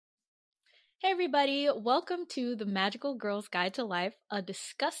Hey, everybody, welcome to the Magical Girl's Guide to Life, a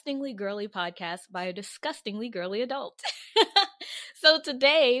disgustingly girly podcast by a disgustingly girly adult. So,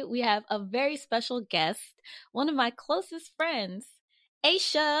 today we have a very special guest, one of my closest friends,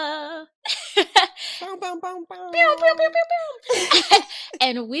 Aisha. Bow, bow, bow, bow. Pew, pew, pew, pew, pew.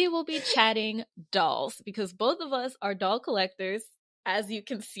 And we will be chatting dolls because both of us are doll collectors, as you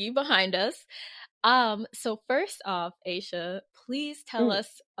can see behind us. So first off, Aisha, please tell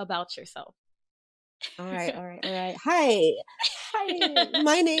us about yourself. All right. Hi.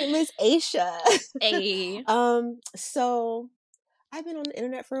 My name is Aisha. Hey. So I've been on the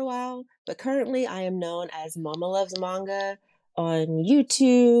internet for a while, but currently I am known as Mama Loves Manga on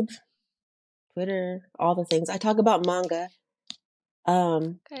YouTube, Twitter, all the things. I talk about manga.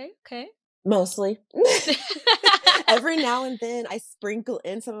 Okay. Mostly. Every now and then I sprinkle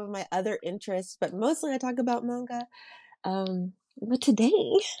in some of my other interests, but mostly I talk about manga. But today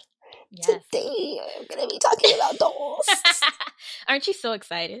I'm gonna be talking about dolls. Aren't you so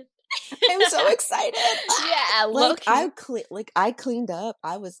excited? I'm so excited. Yeah, I cleaned up.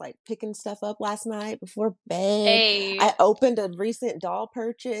 I was like picking stuff up last night before bed. Hey. I opened a recent doll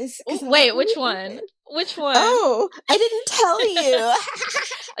purchase. Wait, which one? Which one? Oh, I didn't tell you.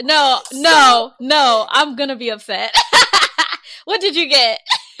 No, I'm gonna be upset. What did you get?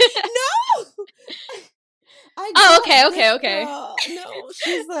 No. Okay. No,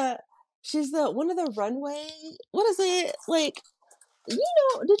 she's the one of the runway. What is it like? Did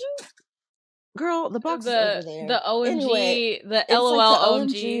you? Girl, the box is over there. The OMG, anyway, the LOL like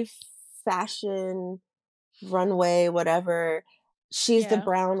the OMG fashion runway, whatever. She's the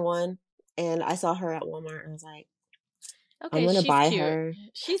brown one, and I saw her at Walmart, and I was like, okay, I'm gonna buy her.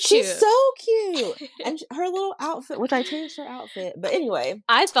 She's so cute, and her little outfit, which I changed her outfit. But anyway,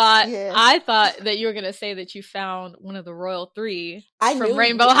 I thought that you were gonna say that you found one of the Royal Three from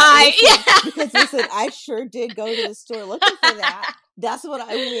Rainbow High. Because listen, I sure did go to the store looking for that. That's what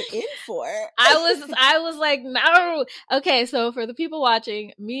I went in for. I was like, no. Okay, so for the people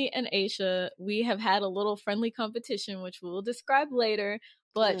watching, me and Aisha, we have had a little friendly competition, which we will describe later.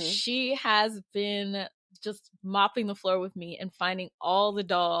 But she has been just mopping the floor with me and finding all the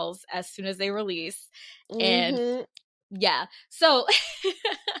dolls as soon as they release. And yeah, so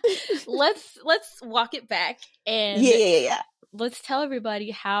let's walk it back and let's tell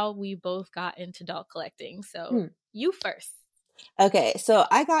everybody how we both got into doll collecting. So you first. Okay, so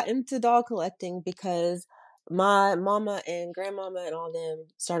I got into doll collecting because my mama and grandmama and all them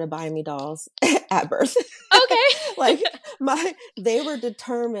started buying me dolls at birth. Okay. They were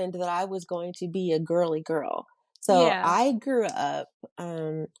determined that I was going to be a girly girl. So I grew up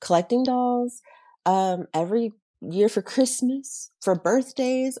collecting dolls every year for Christmas, for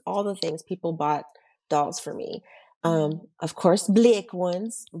birthdays, all the things. People bought dolls for me. Of course, black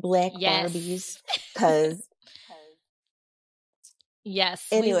ones, black Barbies, because yes,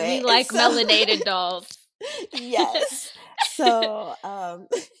 anyway, we like melanated dolls. Yes. So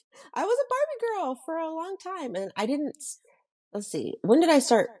I was a Barbie girl for a long time, and I didn't. Let's see, when did I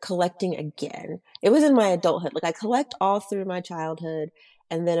start collecting again? It was in my adulthood. Like I collect all through my childhood,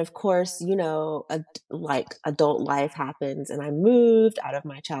 and then of course, adult life happens, and I moved out of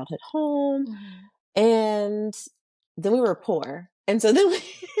my childhood home, and then we were poor. And so then and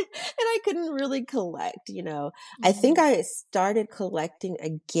I couldn't really collect, I think I started collecting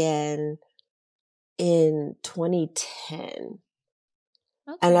again in 2010.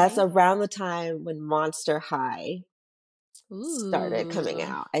 Okay. And that's around the time when Monster High started coming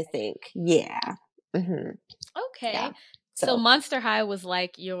out, I think. Yeah. Okay. Yeah. So Monster High was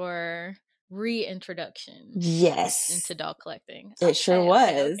like your reintroduction into doll collecting. It sure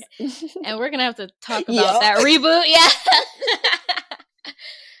was. Okay. And we're gonna have to talk about that reboot.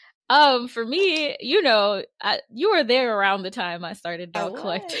 For me, you were there around the time I started doll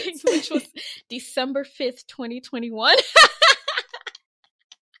collecting, which was December 5th, 2021.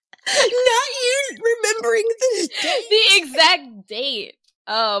 Not you remembering the date. The exact date.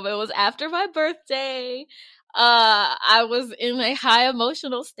 It was after my birthday. I was in a high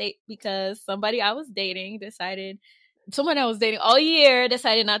emotional state because someone I was dating all year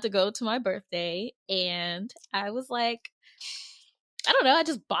decided not to go to my birthday. And I was like, I don't know, I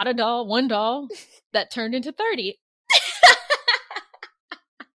just bought one doll that turned into 30.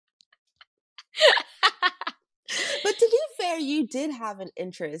 But to be fair, you did have an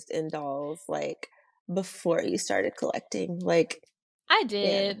interest in dolls, like, before you started collecting. Like, I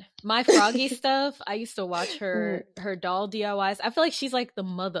did. Yeah. My Froggy stuff, I used to watch her doll DIYs. I feel like she's like the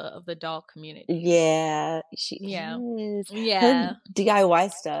mother of the doll community. Yeah, she is. Yeah. Her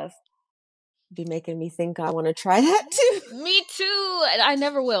DIY stuff be making me think I want to try that too. Me too. I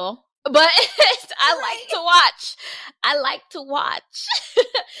never will. but I like to watch. I like to watch.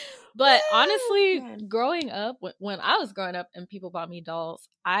 But honestly, growing up, when I was growing up and people bought me dolls,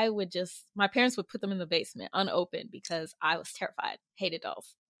 my parents would put them in the basement unopened because I was terrified, hated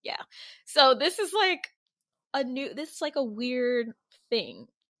dolls. Yeah. So this is like a weird thing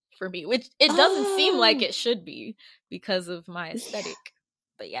for me, which it doesn't seem like it should be because of my aesthetic.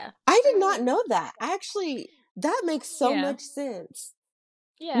 But yeah. I did not know that. Actually, that makes so much sense.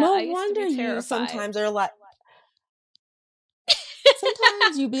 Yeah. No wonder you sometimes are like,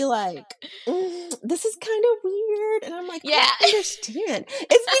 sometimes you be like, this is kind of weird. And I'm like, I don't understand.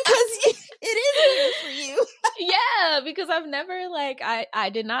 It's because it is weird for you. Yeah, because I've never, like, I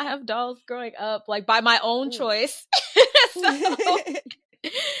did not have dolls growing up, like, by my own choice. So,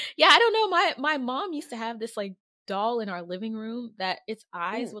 yeah, I don't know. My mom used to have this, like, doll in our living room that its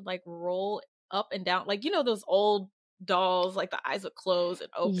eyes would, like, roll up and down. Like, you know those old dolls, like, the eyes would close and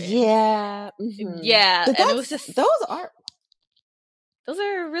open. Yeah. Yeah. But and it was just... Those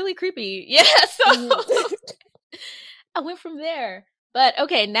are really creepy. Yeah, so I went from there. But,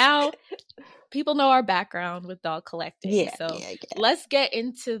 okay, now... people know our background with doll collecting. So let's get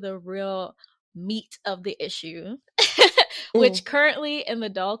into the real meat of the issue, which currently in the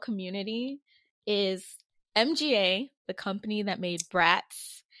doll community is MGA, the company that made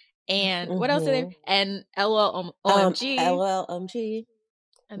Bratz, and what else are they? And LLOMG. LLOMG.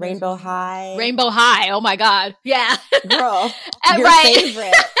 Rainbow High. Rainbow High. Oh my God. Yeah. Girl. Your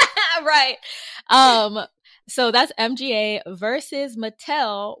favorite. Right. So that's MGA versus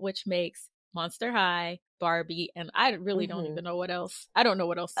Mattel, which makes Monster High, Barbie, and I really don't even know what else. I don't know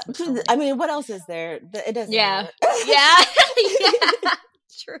what else. I mean, what else is there? It doesn't matter. Yeah.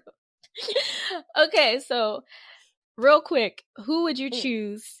 True. Okay, so real quick, who would you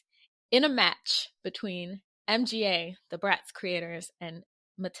choose in a match between MGA, the Bratz creators, and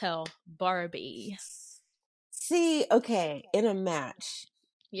Mattel, Barbie? See, okay, in a match.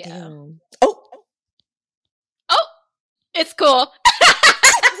 Yeah. Damn. Oh, it's cool.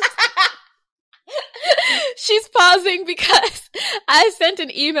 She's pausing because I sent an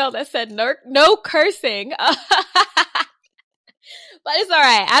email that said no cursing. But it's all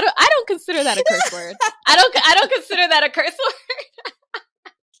right. I don't consider that a curse word. I don't consider that a curse word.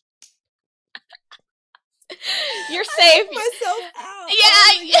 You're safe. I myself out. Yeah.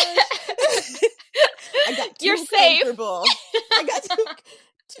 I got too You're safe. Comfortable. I got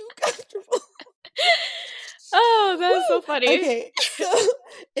too comfortable. Oh, that's so funny. Okay, so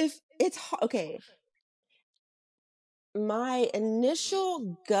if it's okay. My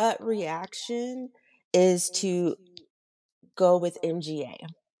initial gut reaction is to go with MGA.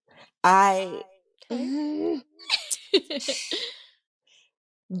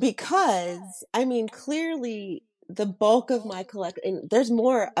 Because, I mean, clearly the bulk of my collection, there's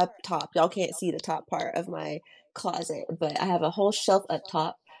more up top. Y'all can't see the top part of my closet, but I have a whole shelf up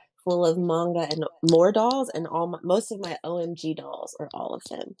top full of manga and more dolls, and most of my OMG dolls, or all of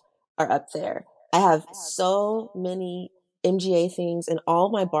them, are up there. I have so many MGA things, and all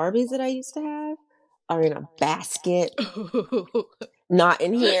my Barbies that I used to have are in a basket, not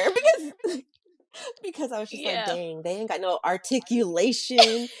in here, because I was just like, dang, they ain't got no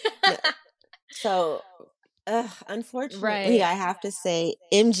articulation. So, unfortunately, I have to say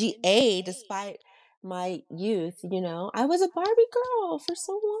MGA, despite my youth, I was a Barbie girl for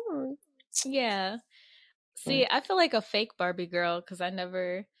so long. Yeah. See, I feel like a fake Barbie girl because I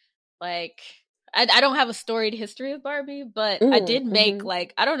never, like, I don't have a storied history of Barbie, but I did make,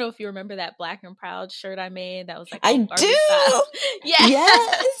 like, I don't know if you remember that Black and Proud shirt I made that was like I Barbie do. style. Yeah.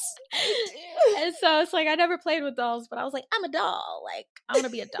 Yes. I do. And so it's like I never played with dolls, but I was like, I'm a doll. Like, I want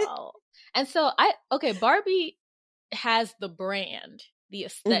to be a doll. And so Barbie has the brand, the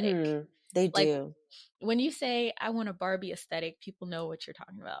aesthetic. They do. When you say I want a Barbie aesthetic, people know what you're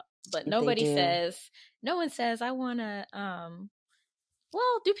talking about. But no one says I want to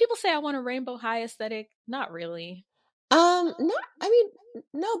well, do people say I want a Rainbow High aesthetic? Not really. No,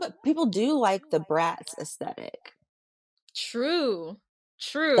 but people do like the Bratz aesthetic. True.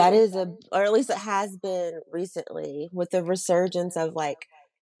 That is or at least it has been recently with the resurgence of, like,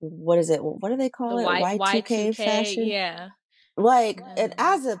 what is it? What do they call it? Y2K fashion? Yeah. Like, and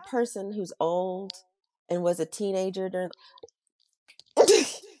as a person who's old and was a teenager during...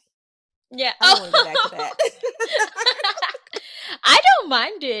 Yeah. I don't want to go back to that. I don't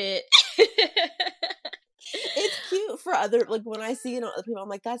mind it. It's cute for other, like, when I see it on other people, I'm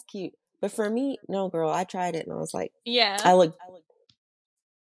like, that's cute. But for me, no, girl, I tried it and I was like, I look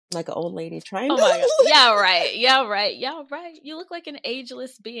like an old lady trying to... Oh my God. Yeah, right. You look like an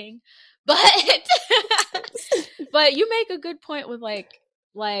ageless being. But you make a good point with, like,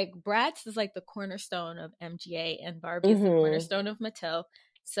 like Bratz is like the cornerstone of MGA and Barbie is the Mm-hmm. cornerstone of Mattel.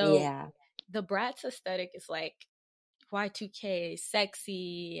 So Yeah. the Bratz aesthetic is like Y2K,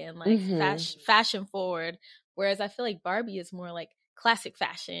 sexy and like Mm-hmm. fashion forward, whereas I feel like Barbie is more like classic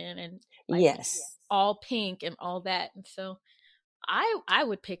fashion and like Yes. all pink and all that. And so I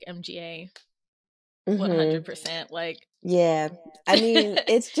would pick MGA Mm-hmm. 100%. Like Yeah. I mean,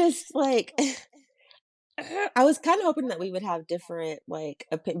 it's just like I was kind of hoping that we would have different like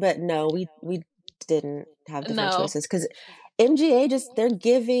but no, we didn't have different no. choices cuz MGA just they're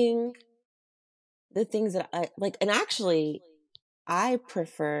giving the things that I like, and actually I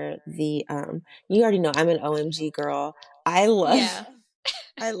prefer the you already know I'm an OMG girl. I love Yeah.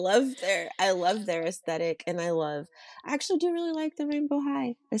 I love their aesthetic, and I actually do really like the Rainbow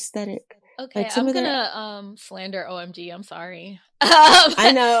High aesthetic. Okay, Like some I'm of their gonna slander OMG. I'm sorry.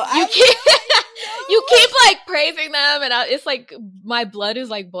 I know, You I keep you know, keep like praising them, and it's like my blood is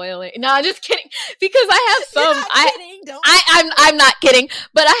like boiling. No, I'm just kidding. Because I have You're some. not kidding. Don't I'm not kidding.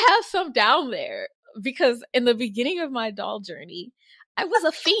 But I have some down there because in the beginning of my doll journey, I was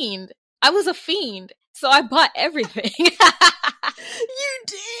a fiend. I was a fiend, so I bought everything. You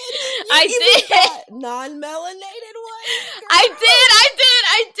did. You I even did. bought non-melanated ones, I girl. did. I did.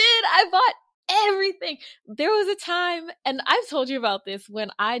 I did. I bought everything. There was a time, and I've told you about this,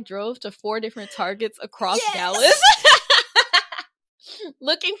 when I drove to 4 different Targets across Dallas Yes.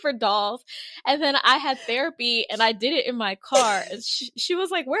 looking for dolls. And then I had therapy and I did it in my car. And she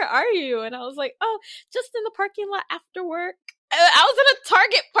was like, "Where are you?" And I was like, "Oh, just in the parking lot after work." And I was in a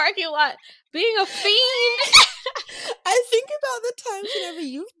Target parking lot being a fiend. I think about the times whenever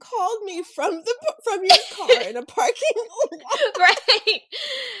you've called me from your car in a parking lot. Right.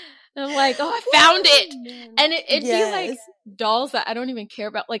 And I'm like, "Oh, I found it." Man. And it'd be like Yes. dolls that I don't even care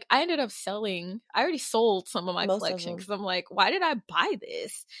about. Like I ended up I already sold some of my Most of collection them. because I'm like, why did I buy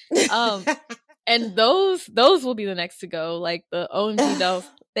this? And those will be the next to go. Like the OMG dolls,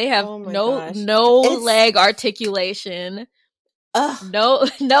 they have Oh my no gosh. It's leg articulation. ugh, No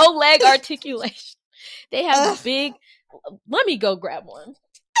leg articulation. They ugh. have big. Let me go grab one.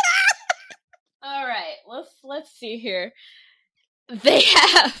 All right, let's see here. They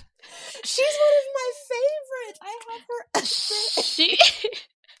have. She's one of my favorites. I have her. She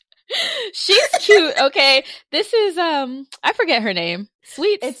she's cute. Okay, this is I forget her name.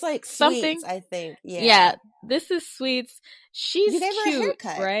 Sweets. It's like something. Sweets, I think. Yeah, Yeah. this is Sweets. She's You gave her a cute,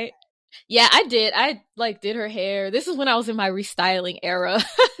 haircut. right? Yeah, I did. I like did her hair. This is when I was in my restyling era.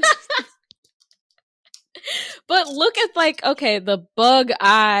 But look at like, okay, the bug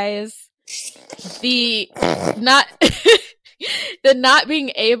eyes, the not the not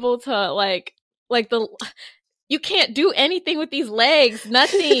being able to like the you can't do anything with these legs,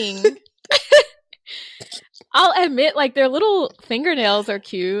 nothing. I'll admit like their little fingernails are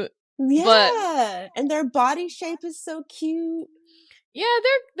cute, but Yeah. And their body shape is so cute. yeah,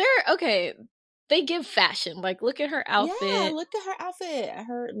 they're okay. They give fashion. Like look at her Yeah, outfit. look at her outfit,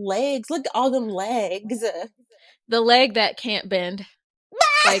 her legs. Look at all them legs. The leg that can't bend.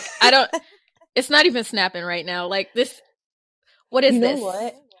 Like I don't it's not even snapping right now. Like this what is You know this?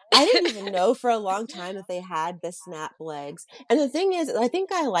 what? I didn't even know for a long time that they had the snap legs. And the thing is, I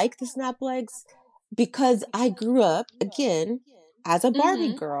think I like the snap legs because I grew up again as a Barbie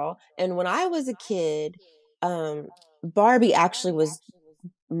Mm-hmm. girl. And when I was a kid, um, Barbie actually was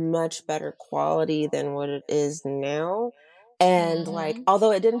much better quality than what it is now. And like, Mm-hmm.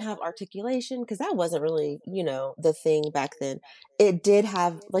 although it didn't have articulation, because that wasn't really, the thing back then, it did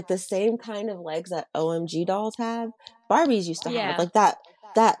have like the same kind of legs that OMG dolls have. Barbies used to have Yeah. like that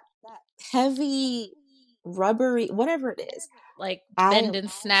heavy, rubbery, whatever it is. Like I bend and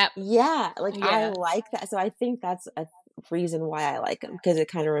snap. Yeah, like I Yeah. like that. So I think that's a reason why I like them because it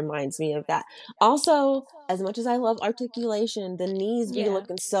kind of reminds me of that. Also, as much as I love articulation, the knees be Yeah.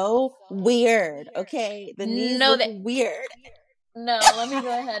 looking so weird. Okay, the knees No look that weird. no, let me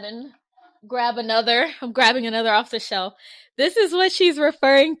go ahead and grab another. I'm grabbing another off the shelf. This is what she's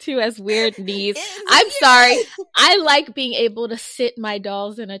referring to as weird knees. I'm sorry. It's weird. I like being able to sit my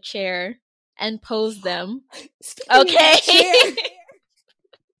dolls in a chair and pose them. Speaking of Okay. that chair,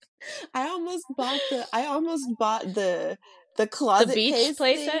 I almost bought the The closet beach case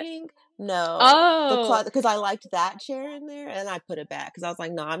playset. thing. No, the Oh, closet because I liked that chair in there, and I put it back because I was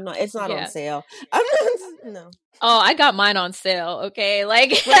like, no, I'm not. It's not on yeah. sale. I'm not. No. Oh, I got mine on sale. Okay,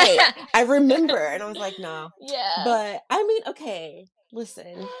 like Right. I remember, and I was like, no. yeah. But I mean, okay.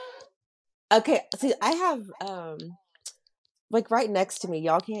 Listen. Okay. See, I have like right next to me.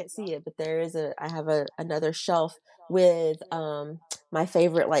 Y'all can't see it, but I have another shelf with my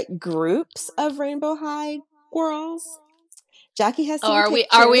favorite like groups of Rainbow High girls. Jackie has Oh, seen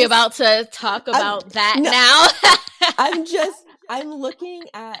are we pictures. about to talk about that No, now? I'm looking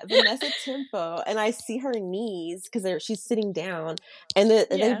at Vanessa Tempo and I see her knees because she's sitting down, and they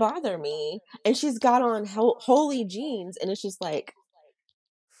Yeah. bother me. And she's got on holy jeans, and it's just like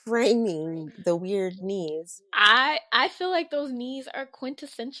framing the weird knees. I feel like those knees are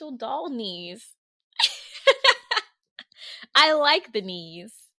quintessential doll knees. I like the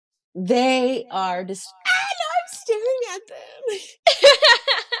knees. They are just. I'm staring at them.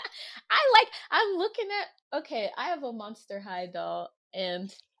 I'm looking at, okay, I have a Monster High doll,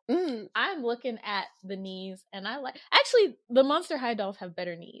 and I'm looking at the knees, and actually, the Monster High dolls have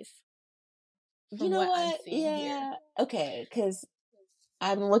better knees. You know what? Yeah. Okay, because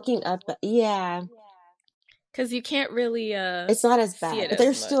I'm looking up. Yeah. Because you can't really it's not as bad, but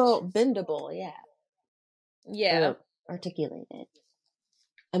they're still bendable. Yeah. Yeah. Or articulated.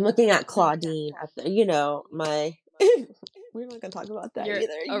 I'm looking at Claudine up there. You know, my. We're not gonna talk about that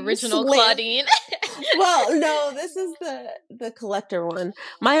either. Original Claudine. Well, no, this is the collector one.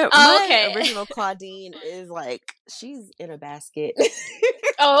 My original Claudine is like, she's in a basket.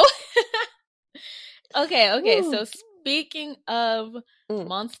 Oh. Okay. So speaking of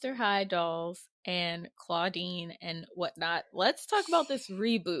Monster High dolls and Claudine and whatnot, let's talk about this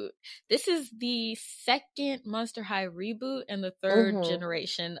reboot. This is the second Monster High reboot and the third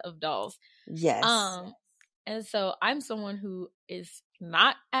generation of dolls. Yes. And so I'm someone who is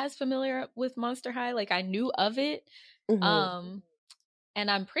not as familiar with Monster High. Like, I knew of it. And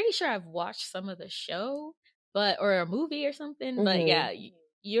I'm pretty sure I've watched some of the show, or a movie or something. But yeah,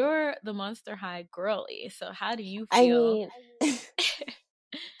 you're the Monster High girly. So how do you feel? I mean,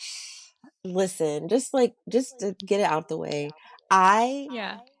 listen, just to get it out the way,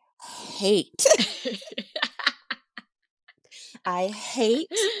 I hate I hate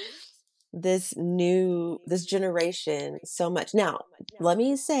this generation so much. Now, let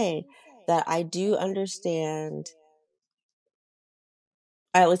me say that I do understand,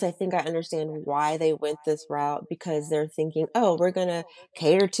 at least I think I understand why they went this route, because they're thinking, oh, we're going to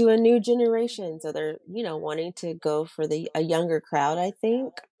cater to a new generation. So they're, wanting to go for a younger crowd, I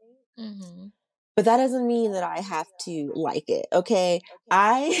think. But that doesn't mean that I have to like it. Okay.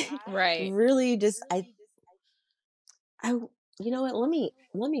 I really just, you know what?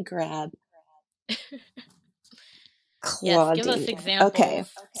 Let me grab Claudine. Yes, give us examples. Okay.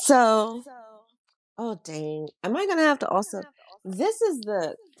 So, oh dang. Am I going to have to also, this is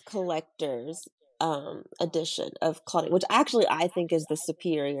the collector's edition of Claudine, which actually I think is the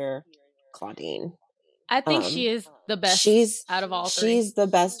superior Claudine. I think she is the best out of all three. She's the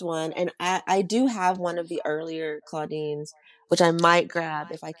best one. And I do have one of the earlier Claudines, which I might grab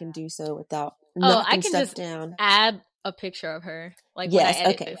if I can do so without knocking stuff down. Add a picture of her, like, when I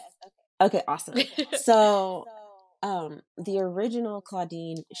edit this. Okay, awesome. So, the original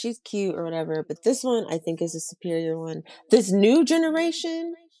Claudine, she's cute or whatever, but this one I think is a superior one. This new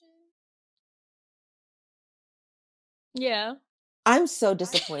generation, yeah, I'm so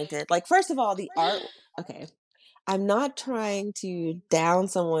disappointed. Like, first of all, the art. Okay, I'm not trying to down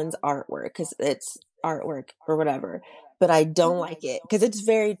someone's artwork because it's artwork or whatever, but I don't like it because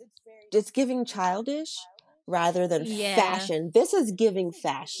it's giving childish rather than fashion. This is giving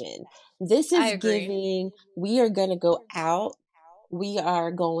fashion. This is giving, we are going to go out. We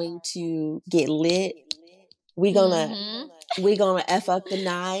are going to get lit. We're gonna F up the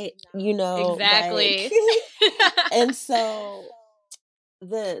night, Exactly. And so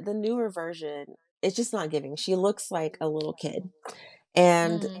the newer version, it's just not giving. She looks like a little kid.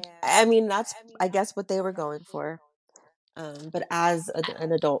 And I mean, that's, I guess, what they were going for. But as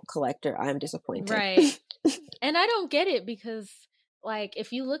an adult collector, I'm disappointed. Right. And I don't get it because, like,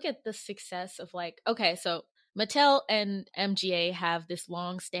 if you look at the success of, like, okay, so Mattel and MGA have this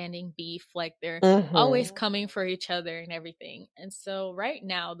long-standing beef, like they're always coming for each other and everything. And so right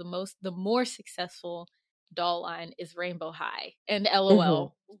now, the more successful doll line is Rainbow High and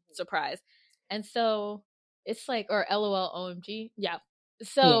LOL, surprise. And so it's like, or LOL OMG, yeah.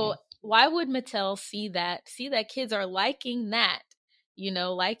 So why would Mattel see that kids are liking that,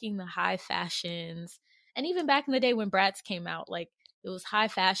 liking the high fashions? And even back in the day when Bratz came out, like, it was high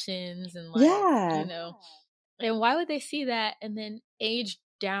fashions and, like, and why would they see that and then age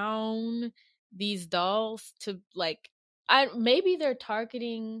down these dolls to, like, maybe they're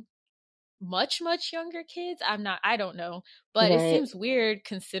targeting much younger kids. I don't know, but it seems weird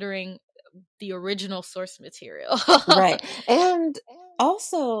considering the original source material. Right. And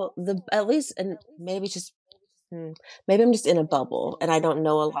also at least, and maybe just maybe I'm just in a bubble and I don't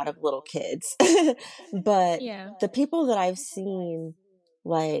know a lot of little kids, but the people that I've seen,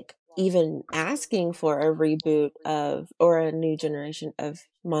 like, even asking for a reboot of or a new generation of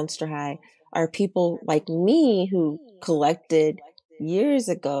Monster High are people like me who collected years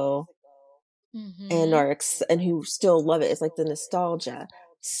ago and Mm-hmm. are and who still love it. It's like the nostalgia.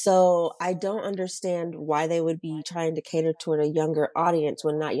 So I don't understand why they would be trying to cater toward a younger audience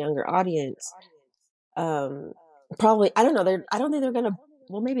when not younger audience. Um, Probably I don't know. I don't think they're gonna.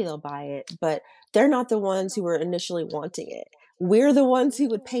 Well, maybe they'll buy it, but they're not the ones who were initially wanting it. We're the ones who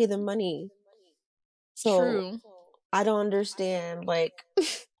would pay the money. So True. I don't understand. Like,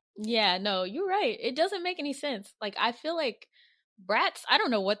 Yeah, no, you're right. It doesn't make any sense. Like, I feel like Bratz, I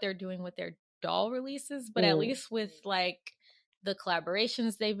don't know what they're doing with their doll releases, but at mm, least with like the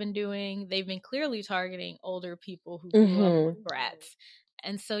collaborations they've been doing, they've been clearly targeting older people who grew up mm-hmm, with Bratz.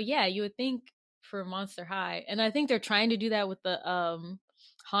 And so yeah, you would think for Monster High, and I think they're trying to do that with the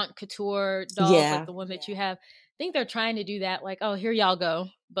Haunt Couture dolls, like yeah, the one that you have. I think they're trying to do that, like, oh, here y'all go.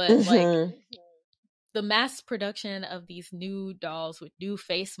 But like mm-hmm, the mass production of these new dolls with new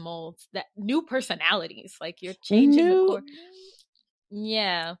face molds, that new personalities, like you're changing the new core.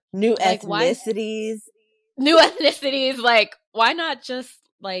 Yeah. new Like why ethnicities. new ethnicities? Like why not just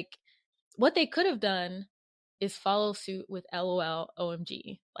like what they could have done is follow suit with LOL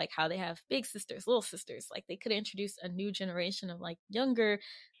OMG, like how they have big sisters, little sisters. Like they could introduce a new generation of like younger,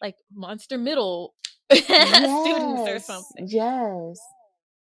 like monster middle students or Yes, something. yes.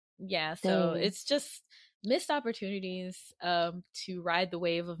 Yeah, so Dang. it's just missed opportunities to ride the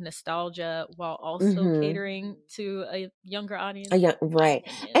wave of nostalgia while also Mm-hmm. catering to a younger A audience, young, in my right.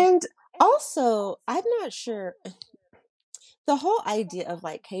 opinion. And also, I'm not sure the whole idea of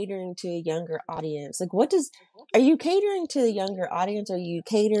like catering to a younger audience. Like, are you catering to the younger audience? Or are you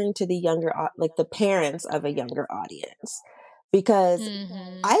catering to the like the parents of a younger audience? Because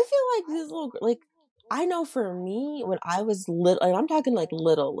Mm-hmm. I feel like this little, like, I know for me when I was little, and I'm talking like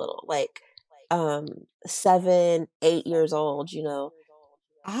little, like, 7, 8 years old,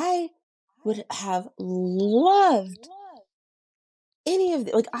 I would have loved any of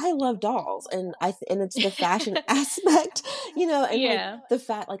the, like I love dolls and and it's the fashion aspect, and like Yeah. the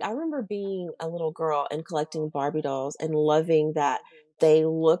fact like I remember being a little girl and collecting Barbie dolls and loving that they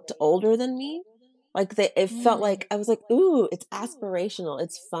looked older than me. Like it felt Mm. like I was like, ooh, it's aspirational,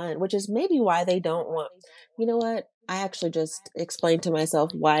 it's fun, which is maybe why they don't want. You know what? I actually just explained to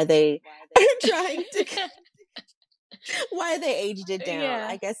myself why they are trying to why they aged it down. Yeah.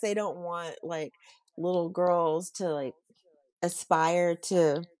 I guess they don't want like little girls to like aspire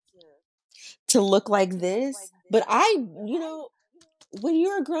to look like this. But when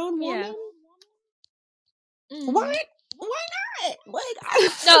you're a grown woman, Yeah. why Mm. why not? Like I,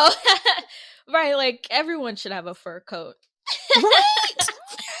 No. Right, like everyone should have a fur coat. right?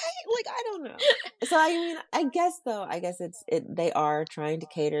 Right? Like I don't know. So I mean, I guess they are trying to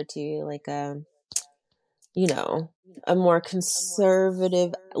cater to like you know, a more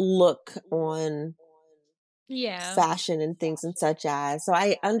conservative look on Yeah. fashion and things and such as. So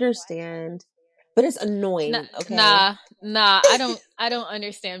I understand, but it's Nah, annoying, okay? nah, I don't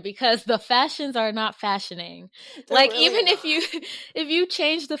understand because the fashions are not fashioning. They're Like really even if not. you if you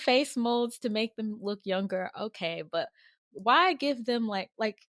change the face molds to make them look younger, okay, but why give them like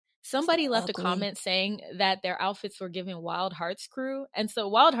somebody left a Ugly. comment saying that their outfits were giving Wild Hearts Crew. And so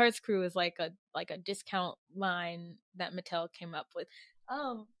Wild Hearts Crew is like a discount line that Mattel came up with.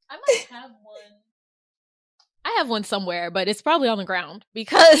 I might have one. I have one somewhere, but it's probably on the ground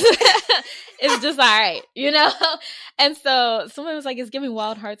because it's just all right, you know? And so someone was like, it's giving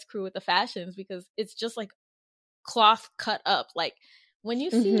Wild Hearts Crew with the fashions because it's just like cloth cut up. Like when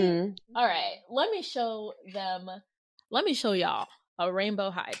you see, Mm-hmm. all right, let me show y'all a Rainbow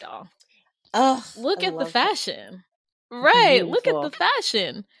High doll. Oh, I Look at the love her. fashion. Right. Look at the Beautiful.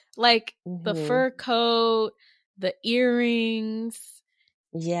 fashion. Like the Mm-hmm. fur coat, the earrings.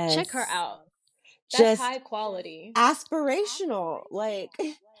 Check her Yes. out. That's Just high quality. aspirational. Like,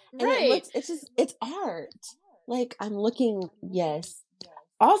 and Right. it's art. Like, I'm looking, yes.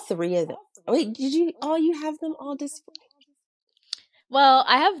 All three of them. Wait, you have them all displayed? Well,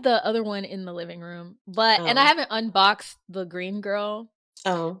 I have the other one in the living room, and I Oh. haven't unboxed the green girl.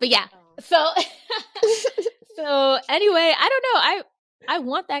 Oh. But yeah. So so anyway, I don't know. I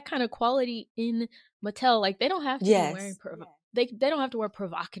want that kind of quality in Mattel. Like they don't have to be wearing Yes. they don't have to wear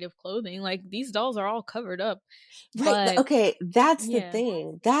provocative clothing. Like these dolls are all covered up. Right. But Okay. That's the yeah.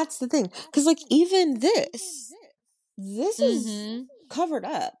 thing. That's the thing. Because, like, even this is Mhm. covered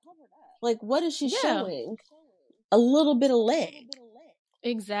up. Like, what is she Yeah. showing? A little bit of leg.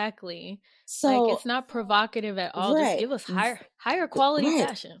 Exactly. Like, So, it's not provocative at all. Just right. give us higher quality Right.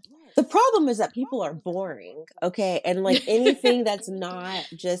 fashion. The problem is that people are boring, okay? And like anything that's not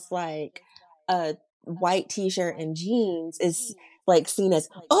just like a white t-shirt and jeans is like seen as,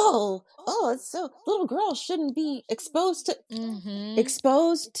 oh, it's so little girls shouldn't be Mhm.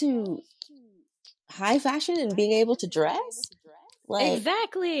 exposed to high fashion and being able to dress. Like,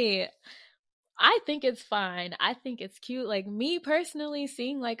 Exactly. I think it's fine. I think it's cute. Like, me personally,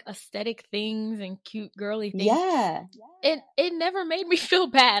 seeing like aesthetic things and cute girly things, yeah. it never made me feel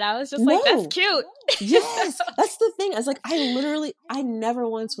bad. I was just like, that's No. cute. Yes, that's the thing. I was like, I never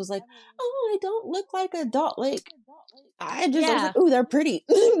once was like, oh, I don't look like a doll. Like, I was like, Yeah. oh, they're pretty.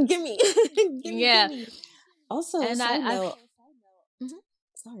 Gimme, gimme, Yeah. gimme. Also, And side I've note, Mhm.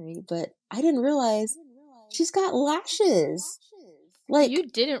 sorry, but I didn't realize she's got lashes. Like, You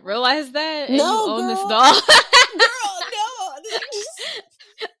didn't realize that and you no, own this girl, doll? girl, no.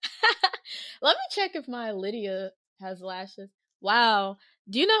 Let me check if my Lydia has lashes. Wow.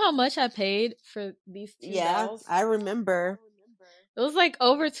 Do you know how much I paid for these two Yeah, dolls? I remember. It was like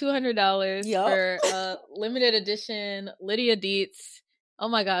over $200 Yup. for a limited edition Lydia Dietz. Oh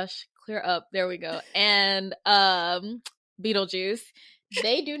my gosh, clear up. There we go. And Beetlejuice.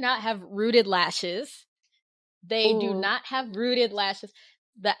 They do not have rooted lashes. They do Ooh, not have rooted lashes.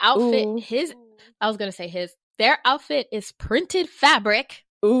 The outfit, ooh, I was going to say their outfit is printed fabric.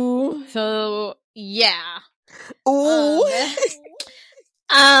 ooh, So, yeah. ooh.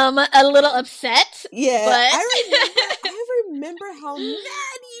 A little upset, Yeah, but I remember how mad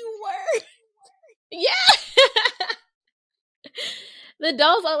you were. yeah. The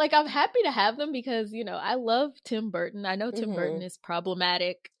dolls are like, I'm happy to have them because, I love Tim Burton. I know Tim Burton is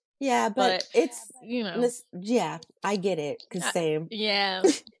problematic, Yeah, but but it's you know, yeah, I get it. Cause same. yeah,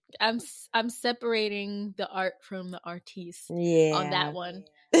 I'm separating the art from the artiste on Yeah. that one.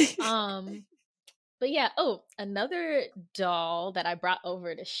 But yeah, another doll that I brought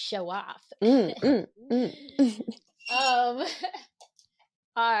over to show off. Mm, mm, mm. um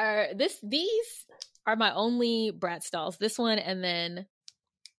these are my only Bratz dolls. This one and then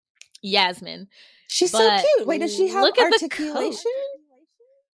Yasmin. She's so But cute. Wait, does she have look at the coat. articulation?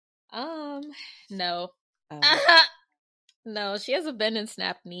 No. Oh. No, she has a bend and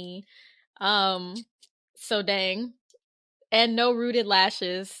snap knee. So dang. And no rooted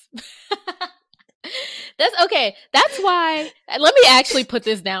lashes. That's okay. That's why. Let me actually put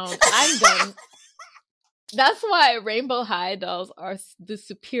this down. I'm done. That's why Rainbow High dolls are the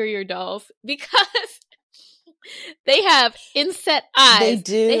superior dolls because they have inset eyes. They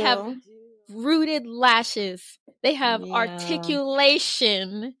do. They have rooted lashes. They have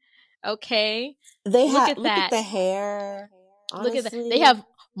articulation. Okay? Look at look that. at the hair. Look at Honestly. that. They have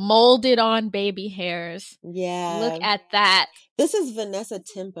molded on baby hairs. Yeah. Look at that. This is Vanessa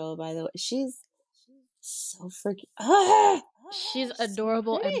Tempo, by the way. She's so freaking She's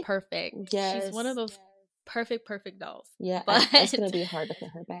adorable and perfect. Yes. She's one of those perfect dolls. Yeah, but it's gonna be hard to put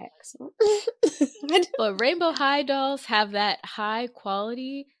her back. So. But Rainbow High dolls have that high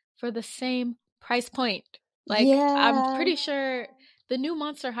quality for the same price point. Like, I'm pretty sure the new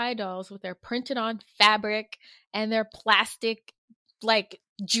Monster High dolls with their printed on fabric and their plastic like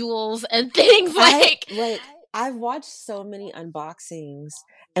jewels and things I've watched so many unboxings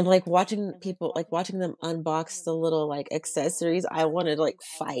and like watching them unbox the little like accessories. I want to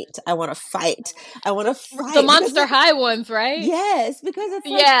fight. I want to fight. The Monster High ones, right? Yes, because it's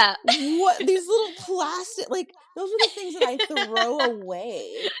like, what these little plastic, like those are the things that I throw away.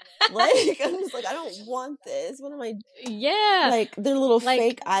 Like, I'm just like, I don't want this. What am I? Yeah. Like their little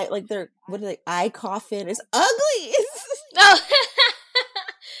fake eye, like their eye coffin is ugly. Oh.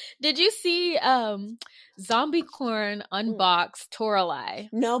 Did you see Zombie Corn unbox Toralei?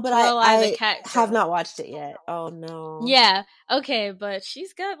 No, but Toralei, I have not watched it yet. Oh no. Yeah. Okay, but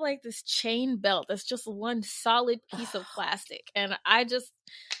she's got like this chain belt that's just one solid piece of plastic, and I just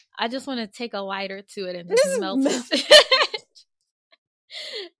want to take a lighter to it and just melt it.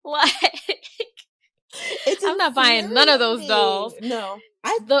 Like, I'm not buying none of those dolls. No.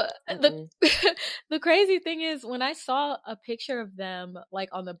 The crazy thing is when I saw a picture of them like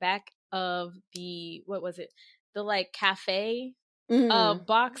on the back of the the like cafe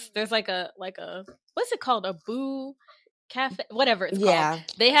box, there's like a what's it called, a boo cafe, whatever it's called.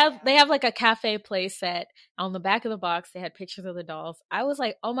 They have like a cafe play set on the back of the box. They had pictures of the dolls. I was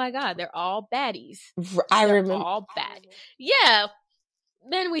like, oh my god, they're all baddies. Remember all bad. Yeah.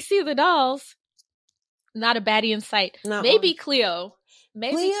 Then we see the dolls. Not a baddie in sight. Maybe Cleo.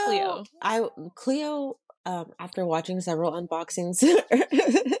 Cleo, after watching several unboxings,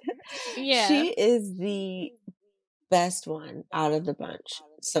 yeah, she is the best one out of the bunch.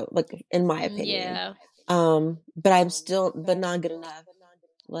 So, like, in my opinion. Yeah. But but not good enough.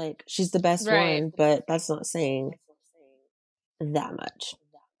 Like, she's the best Right. one, but that's not saying that much.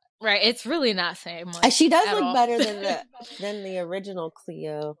 Right. It's really not saying much She does at look all. better than the original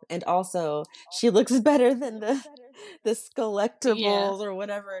Cleo, and also she looks better than the Yeah. Skelectables or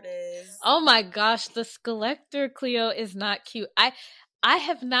whatever it is. Oh my gosh, the Skelector Cleo is not cute. I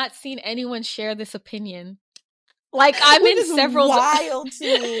have not seen anyone share this opinion. Like, I'm Which in is several wild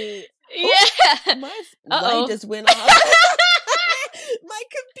to me. Yeah. My Uh-oh. light just went off. My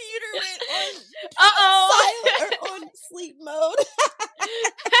computer went on silent or on sleep mode.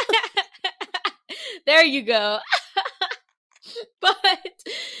 There you go. But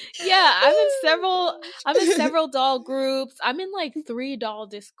yeah, I'm in several doll groups. I'm in like 3 doll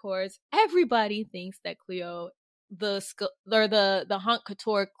discords. Everybody thinks that Cleo, the Haute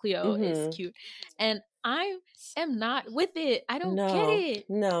Couture Cleo is cute. And I am not with it. I don't get it.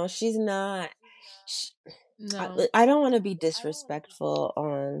 No, she's not. No. I don't want to be disrespectful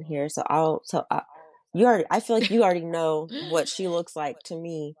on here, so I feel like you already know what she looks like to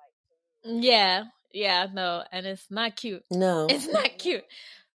me. Yeah, no, and it's not cute. No, it's not cute.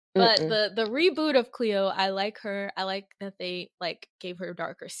 But the reboot of Cleo, I like her. I like that they like gave her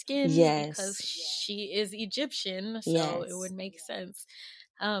darker skin because she is Egyptian, so it would make sense.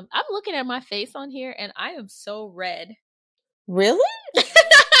 I'm looking at my face on here, and I am so red. Really?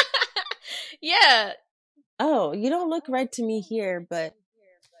 Yeah. Oh, you don't look red to me here, but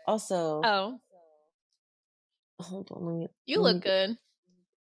also. Oh. Hold on, you look good.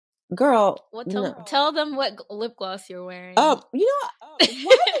 Girl, well, tell them what lip gloss you're wearing. Oh, you know, as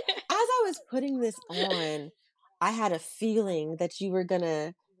I was putting this on, I had a feeling that you were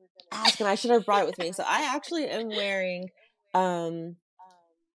gonna ask, and I should have brought it with me. So I actually am wearing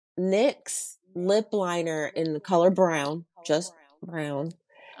NYX lip liner in the color brown, just brown.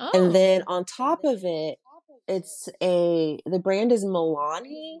 Oh. And then on top of it, the brand is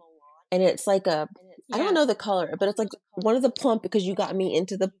Milani, and it's like I don't know the color, but it's like one of the plump, because you got me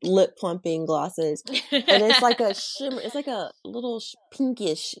into the lip plumping glosses. And it's like a shimmer. It's like a little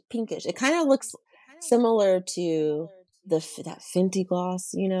pinkish. It kind of looks similar to that Fenty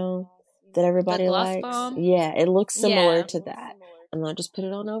gloss, you know, that everybody likes. Bomb? Yeah, it looks similar to that. And I'll just put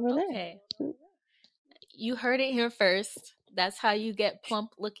it on over there. You heard it here first. That's how you get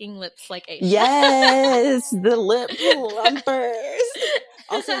plump looking lips like Aisha. Yes, the lip plumpers.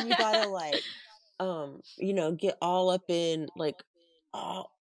 Also, you gotta like, you know, get all up in like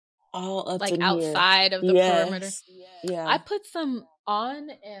all up like in outside here. Of the perimeter. Yeah. I put some on,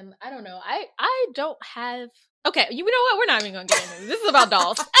 and I don't know. I don't have. Okay, you know what? We're not even gonna get into this. This is about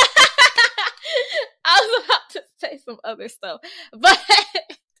dolls. I was about to say some other stuff, but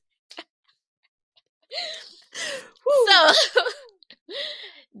so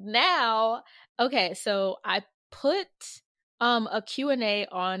now, okay, so I put a Q&A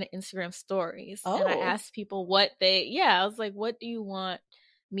on Instagram stories, and I asked people what I was like, what do you want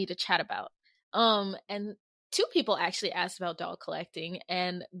me to chat about? And 2 people actually asked about doll collecting,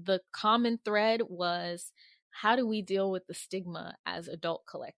 and the common thread was, how do we deal with the stigma as adult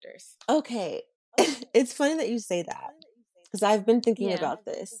collectors? Okay. It's funny that you say that, because I've been thinking about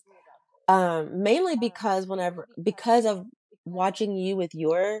this. Mainly because of watching you with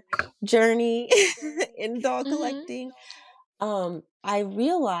your journey in doll collecting, I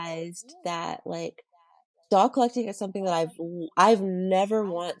realized that like doll collecting is something that I've never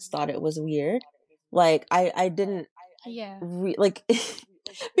once thought it was weird. Like I didn't like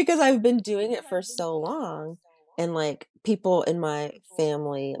because I've been doing it for so long, and like people in my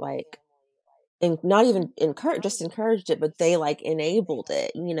family like not even encouraged it, but they like enabled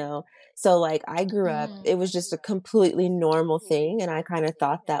it, you know? So like I grew up, it was just a completely normal thing. And I kind of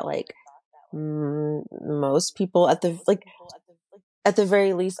thought that like most people at the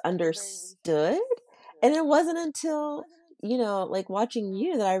very least understood. And it wasn't until, you know, like watching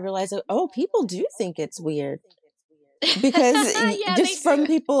you that I realized that, oh, people do think it's weird. Because just from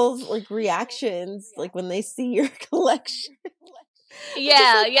people's like reactions, like when they see your collection.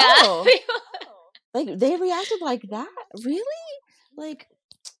 Oh, like they reacted like that? Really? Like,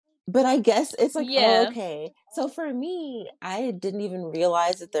 but I guess it's like, oh, okay. So for me, I didn't even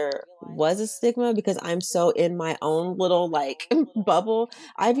realize that there was a stigma, because I'm so in my own little like bubble.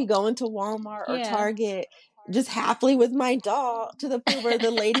 I'd be going to Walmart or Target just happily with my doll, to the point where the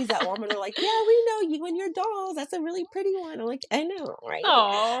ladies at Walmart are like, yeah, we know you and your dolls. That's a really pretty one. I'm like, I know, right?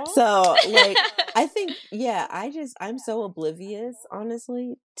 Aww. So like, I think, I'm so oblivious,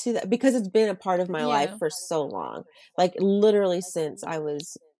 honestly, to that, because it's been a part of my life for so long, like literally since I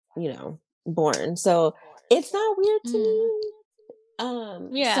was, you know, born. So it's not weird to me. So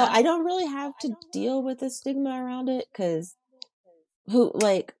Yeah. I don't really have to deal with the stigma around it, because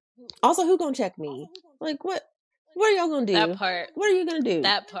also, who gonna check me? Like, what are y'all gonna That do? part. What are you gonna do?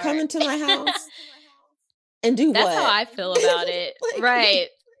 That Come part. into my house and do That's how what? I feel about it. Like, Right.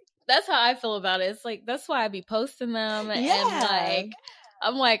 That's how I feel about it. It's like, that's why I be posting them, and yeah.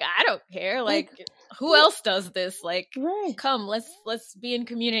 I'm like, I don't care. Like, Who else does this? Like, right. come, let's be in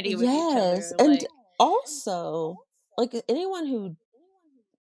community with each Yes. other. And also, like, anyone who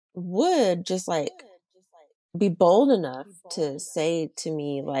would just be bold enough to say to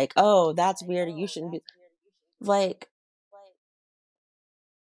me, like, "Oh, that's weird. You shouldn't be," like,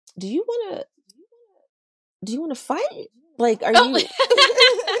 do you want to fight? Like, are you?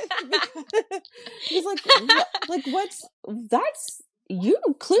 Because what's that's you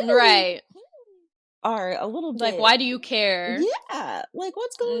clearly Right. are a little bit. Like, why do you care? Yeah. Like,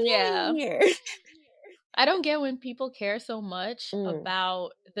 what's going on here? I don't get when people care so much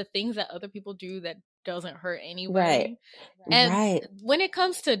about the things that other people do that doesn't hurt anybody. Right. And when it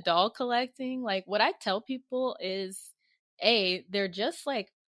comes to doll collecting, like, what I tell people is, they're just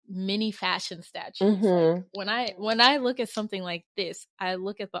like mini fashion statues. Like, when I look at something like this, I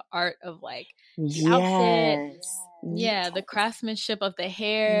look at the art of like the outfit, the craftsmanship of the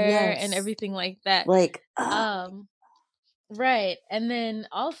hair and everything like that. Like, right. And then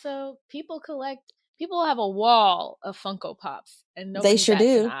also people have a wall of Funko Pops, and nobody they sure bats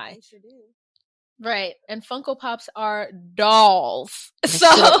do. an eye. Right. And Funko Pops are dolls.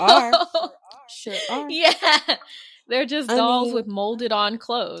 Sure are. Yeah. They're just dolls with molded on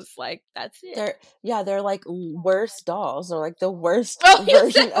clothes. Like, that's it. They're like worse dolls. They're like the worst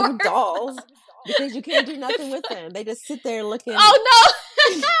version of dolls, because you can't do nothing with them. They just sit there looking. Oh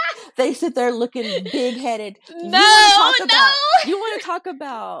no. They sit there looking big-headed. No. You want to talk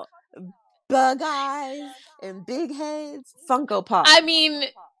about bug eyes and big heads? Funko Pop. I mean,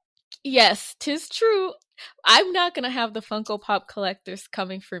 yes, 'tis true. I'm not gonna have the Funko Pop collectors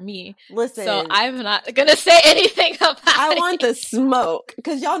coming for me. Listen, so I'm not gonna say anything about it. I want the smoke,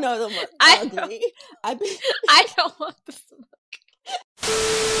 because y'all know them are ugly. I don't want the smoke.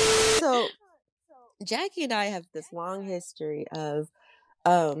 So Jackie and I have this long history of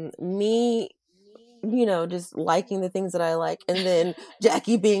me, just liking the things that I like, and then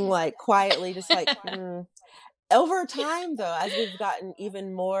Jackie being like quietly just like, Over time, though, as we've gotten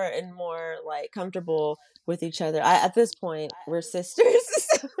even more and more like comfortable with each other, at this point we're sisters.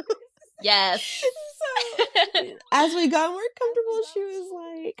 Yes. So as we got more comfortable, she was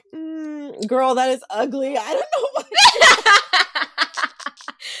like, "Girl, that is ugly. I don't know what."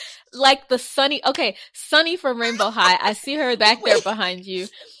 Like the Sunny from Rainbow High. I see her back there behind you.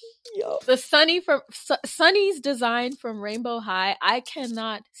 Yo. The Sunny's design from Rainbow High, I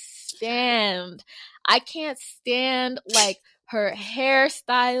cannot stand. I can't stand like her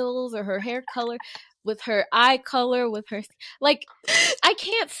hairstyles or her hair color with her eye color, with her, like, I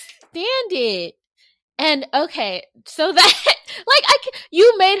can't stand it. And okay, so that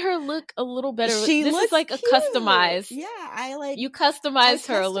you made her look a little better. This is like a customized. Yeah, you customized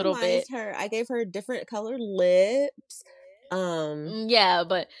her a little bit. I gave her different colored lips. Yeah,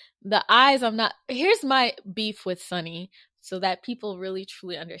 but the eyes, I'm not. Here's my beef with Sunny, so that people really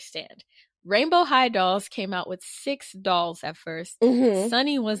truly understand. Rainbow High Dolls came out with 6 dolls at first.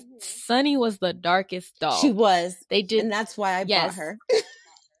 Sunny was the darkest doll. She was. They did, and that's why I bought her.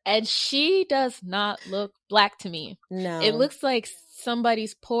 And she does not look black to me. No. It looks like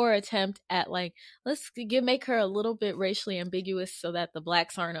somebody's poor attempt at like, let's make her a little bit racially ambiguous so that the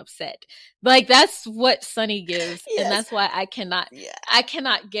blacks aren't upset. Like, that's what Sunny gives. Yes. And that's why I cannot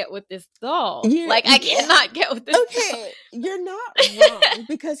get with this doll. I cannot get with this doll. You're not wrong.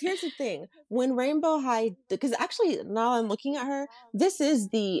 Because here's the thing. When Rainbow High, because actually now I'm looking at her, this is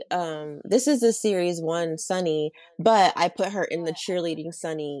the series 1 Sunny, but I put her in the cheerleading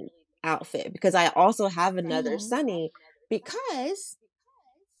Sunny outfit because I also have another Sunny, because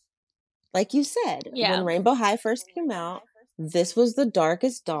like you said, when Rainbow High first came out, this was the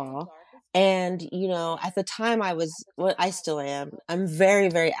darkest doll. And, at the time I still am. I'm very,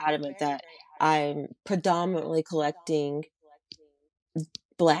 very adamant that I'm predominantly collecting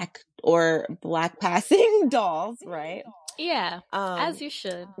black or black passing dolls, right? Yeah, as you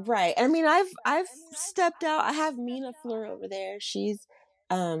should. Right. I mean, I've stepped out. I have Mina Fleur over there. She's,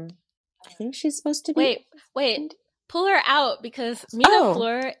 I think she's supposed to be. Wait. Pull her out, because Mina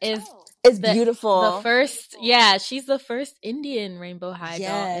Fleur is beautiful. The first, she's the first Indian Rainbow High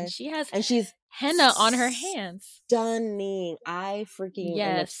doll, and she's henna on her hands. Stunning. I freaking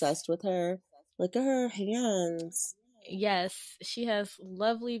am obsessed with her. Look at her hands. Yes, she has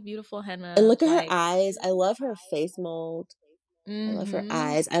lovely, beautiful And henna. look at her Like, eyes. I love her face mold. I love her mm-hmm.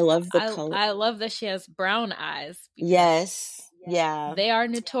 eyes. I love the color. I love that she has brown eyes because Yes. Yeah. they are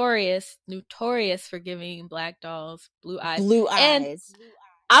notorious for giving black dolls blue eyes. Blue And eyes.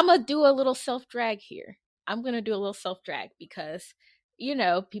 I'm gonna do a little self drag here. I'm gonna do a little self drag because, you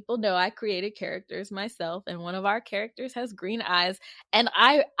know, people know I created characters myself, and one of our characters has green eyes, and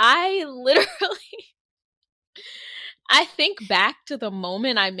I literally I think back to the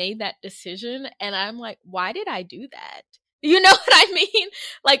moment I made that decision, and I'm like, why did I do that? You know what I mean?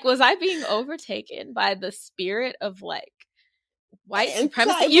 Like, was I being overtaken by the spirit of like white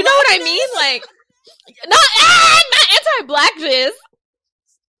supremacy? You know what I mean? Like, not anti-blackness,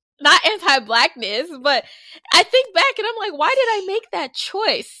 not anti-blackness, but I think back and I'm like, why did I make that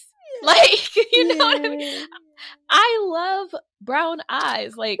choice? Like, you know what I mean? I love brown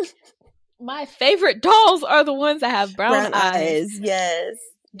eyes. Like, my favorite dolls are the ones that have brown eyes. Yes.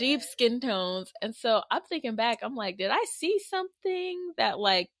 Deep skin tones. And so I'm thinking back, I'm like, did I see something that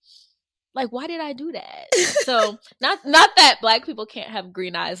like why did I do that? So not that black people can't have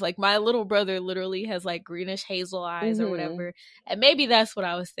green eyes. Like, my little brother literally has like greenish hazel eyes or whatever. And maybe that's what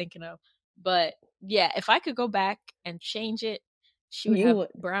I was thinking of. But yeah, if I could go back and change it, she would have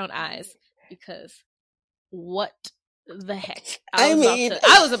brown eyes, because what the heck? I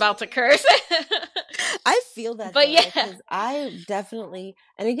was about to curse. I feel that, but though, yeah, because I definitely,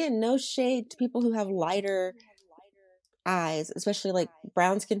 and again, no shade to people who have lighter eyes, especially like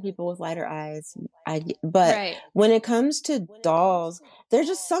brown skinned people with lighter eyes. But right. when it comes to dolls, there's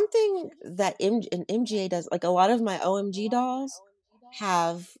just something that MGA does. Like, a lot of my OMG dolls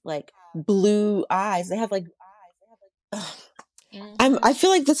have like blue eyes. They have like. I feel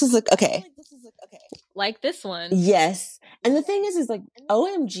like this is like, okay. Like this one. Yes. And the thing is like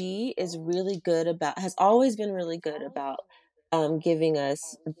OMG is really good about, has always been really good about giving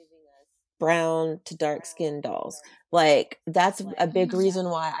us brown to dark skin dolls. Like, that's a big reason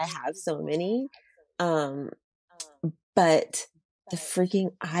why I have so many. But the freaking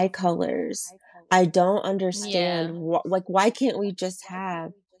eye colors, I don't understand. Like, why can't we just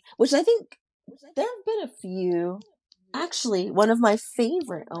have, which I think there have been a few. Actually, one of my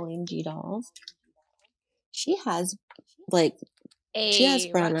favorite OMG dolls, she has like she has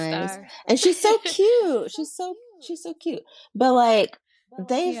brown eyes, and she's so cute. She's so cute. But like,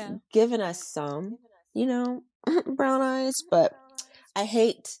 they've given us some, you know, brown eyes, but I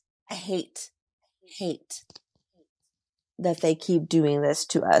hate that they keep doing this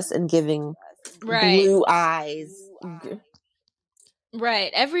to us and giving blue eyes.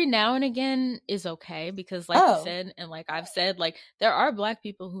 Right. Every now and again is okay, because like you said, and like I've said, like, there are black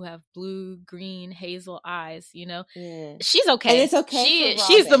people who have blue, green, hazel eyes, you know. Yeah. She's okay. And it's okay.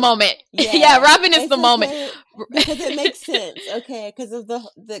 She's the moment. Yeah, Robin is the moment. Because it makes sense. Okay, because of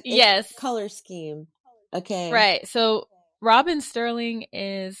the color scheme. Okay. Right. So Robin Sterling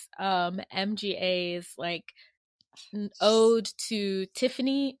is MGA's like ode to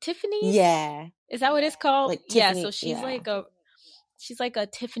Tiffany. Yeah. Is that what it's called? Like Tiffany, so she's like a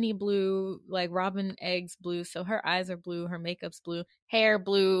Tiffany blue, like Robin Eggs blue. So her eyes are blue, her makeup's blue, hair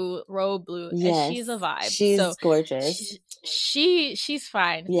blue, robe blue, and she's a vibe. She's gorgeous. She's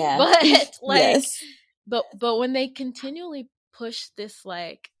fine. Yeah. But like, but when they continually push this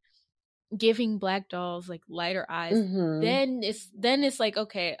like giving black dolls like lighter eyes, then it's like,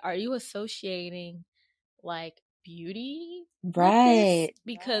 okay, are you associating like beauty? Right.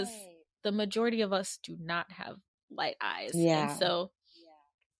 Because the majority of us do not have light eyes. Yeah. And so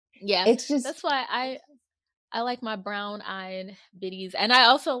it's just, that's why I like my brown eyed biddies, and I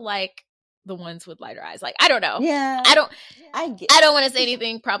also like the ones with lighter eyes. Like, I don't know. Yeah. I don't want to say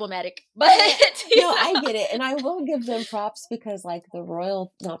anything problematic, but no, I get it. And I will give them props, because like the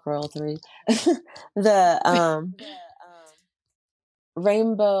not Royal 3, the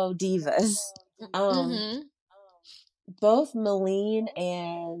Rainbow Divas, both Malene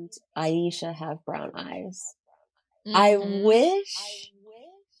and Aisha have brown eyes. I wish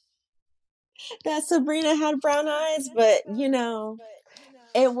that Sabrina had brown eyes, but you know,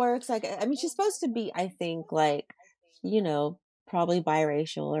 it works. Like, I mean, she's supposed to be, I think, like, you know, probably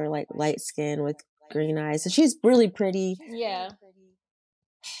biracial or like light skin with green eyes. And she's really pretty. Yeah.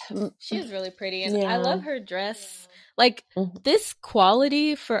 She's really pretty, and I love her dress. Like, this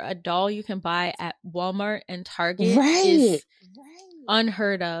quality for a doll you can buy at Walmart and Target is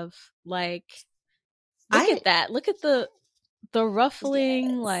unheard of. Like, look at that. Look at the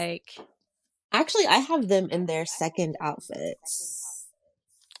ruffling, like. Actually, I have them in their second outfits.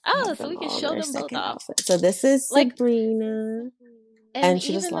 Oh, so we can show them both off. So this is Sabrina. And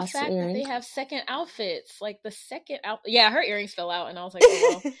she just even the lost her fact that they earring. have second outfits, like the second yeah, her earrings fell out, and I was like,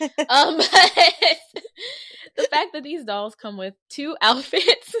 oh well. But the fact that these dolls come with 2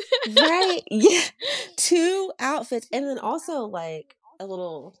 outfits, Right? Yeah, 2 outfits, and then also like a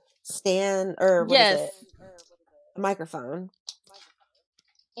little stand, or what is yes, it? A microphone.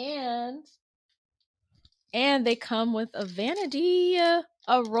 and they come with a vanity, a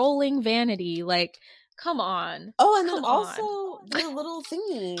rolling vanity. Like, come on. Oh, and then Come on. also the little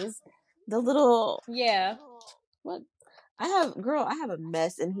thingies, the little Yeah. what? I have a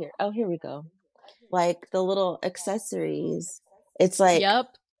mess in here. Oh, here we go. Like the little accessories. It's like,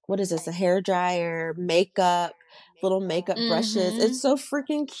 Yep. what is this? A hair dryer, makeup, little makeup brushes. It's so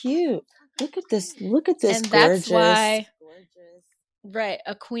freaking cute. Look at this. Look at this And gorgeous. that's why, right,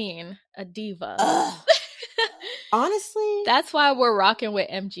 a queen, a diva. Ugh. Honestly, that's why we're rocking with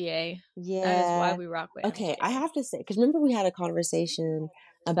MGA. Yeah. That is why we rock with Okay, MGA. I have to say, because remember we had a conversation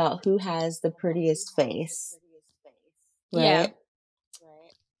about who has the prettiest face. Right? Yeah.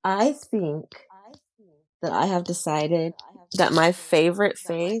 I think that I have decided that my favorite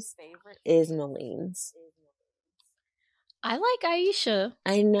face is Malene's. I like Aisha.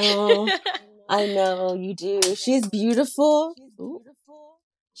 I know. I know you do. She's beautiful. Ooh.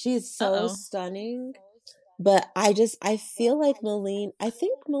 She's so stunning. But I feel like I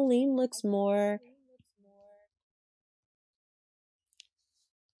think Malene looks more.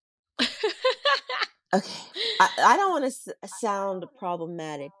 Okay. I don't want to sound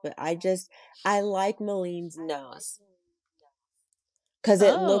problematic, but I like Malene's nose. Because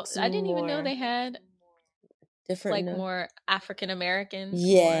it looks I didn't even know they had different, like more African Americans.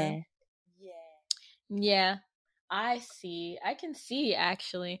 Yeah. Yeah. I see. I can see,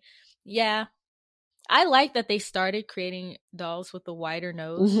 actually. Yeah. I like that they started creating dolls with the wider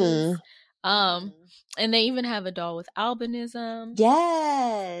noses. And they even have a doll with albinism.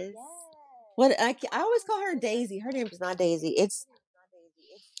 Yes. What I always call her Daisy. Her name is not Daisy. It's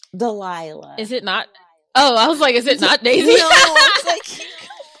Delilah. Is it not? Oh, I was like, is it not Daisy? No, it's like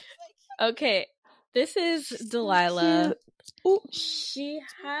okay. This is Delilah. Ooh. She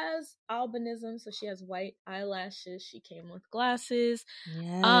has albinism, so she has white eyelashes. She came with glasses.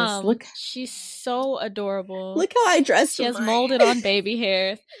 Yes. Look, she's so adorable. Look how I dressed. She has molded on baby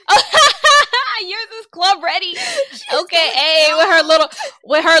hairs. Yours is club ready. Okay, hey,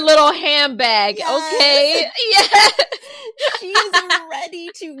 with her little handbag. Yes. Okay, yeah. She is ready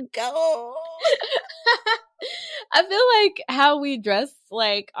to go. I feel like how we dress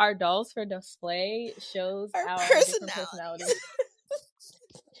like our dolls for display shows our personality.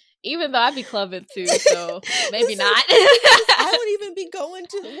 Even though I'd be clubbing too, so maybe not. I would even be going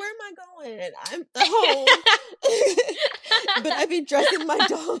to. Where am I going? I'm home. But I'd be dressing my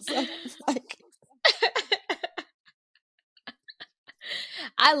dolls up like.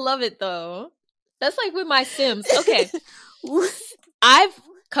 I love it though. That's like with my Sims. Okay. I've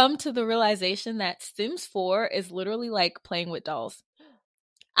come to the realization that Sims 4 is literally like playing with dolls.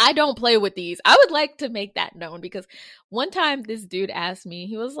 I don't play with these. I would like to make that known, because one time this dude asked me,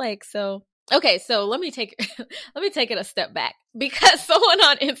 he was like, so let me take it a step back, because someone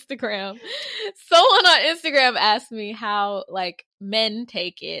on Instagram asked me how like men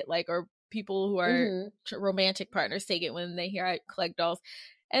take it, like, or people who are romantic partners take it when they hear I collect dolls,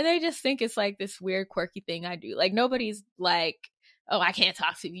 and they just think it's like this weird quirky thing I do. Like, nobody's like, oh, I can't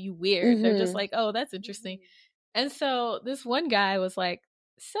talk to you, weird. They're just like, oh, that's interesting. And so this one guy was like,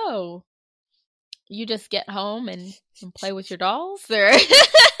 so you just get home and play with your dolls, or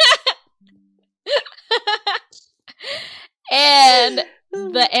and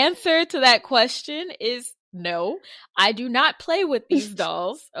the answer to that question is no, I do not play with these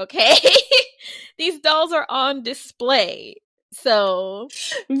dolls. Okay. These dolls are on display. So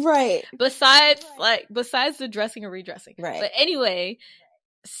right. Besides the dressing and redressing. Right. But anyway,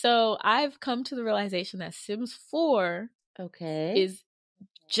 so I've come to the realization that Sims 4 is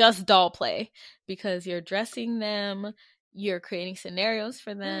just doll play, because you're dressing them, you're creating scenarios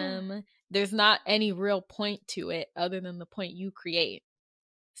for them. There's not any real point to it other than the point you create.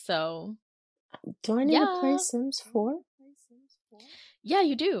 So do I need to play Sims 4? Yeah,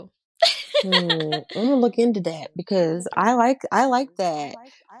 you do. I'm gonna look into that, because I like that.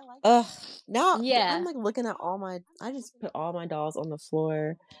 Now I'm like looking at I just put all my dolls on the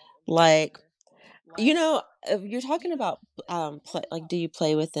floor, like, you know, if you're talking about like, do you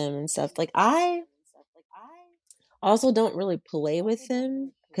play with them and stuff? Like, I also don't really play with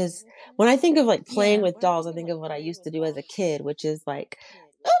them, because when I think of like playing with dolls, I think of what I used to do as a kid, which is like,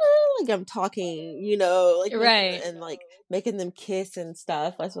 like I'm talking, you know, like, right, and like making them kiss and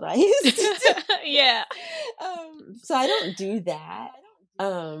stuff. That's what I used to do. Yeah. So I don't do that.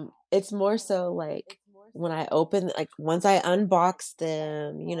 It's more so like when I open, like once I unbox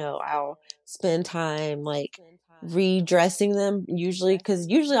them, I'll spend time like redressing them usually because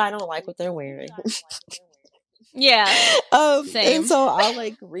usually I don't like what they're wearing. Yeah. And Same. so I'll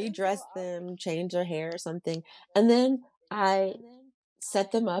like redress them, change their hair or something, and then I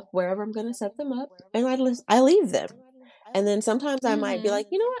set them up wherever I'm gonna set them up, and I leave them. And then sometimes I might be Mm-hmm. like,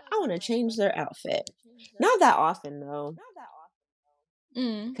 you know what, I want to change their outfit. Not that often though,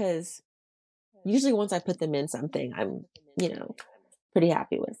 Mm. because usually once I put them in something, I'm, pretty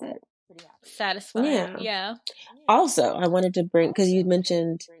happy with it. Satisfied. Yeah. Yeah. Also, I wanted to bring, because you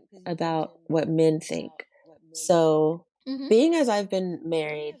mentioned about what men think. So, Mm-hmm. being as I've been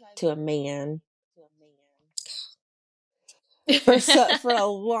married to a man for a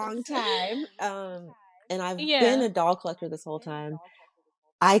long time, and I've been Yeah. a doll collector this whole time,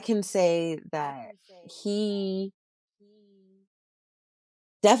 I can say that he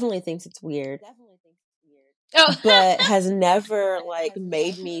definitely thinks it's weird, Oh. but has never like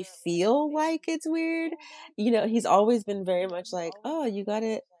made me feel like it's weird. He's always been very much like, "Oh, you got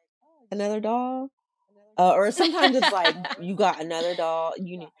it, another doll." Or sometimes it's like, "You got another doll,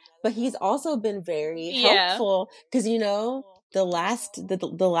 you need." But he's also been very Yeah. helpful because the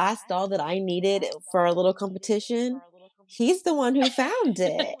last doll that I needed for our little competition, he's the one who found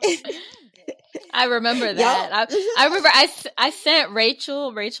it. I remember Yup. that. I remember I sent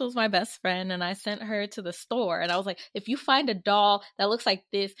Rachel. Rachel's my best friend, and I sent her to the store. And I was like, if you find a doll that looks like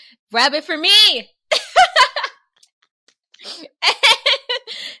this, grab it for me.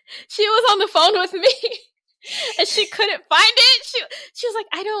 She was on the phone with me, and she couldn't find it. She was like,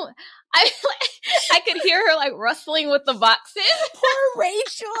 I could hear her like rustling with the boxes. Poor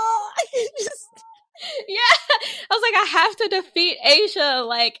Rachel. Yeah. I was like, I have to defeat Asia.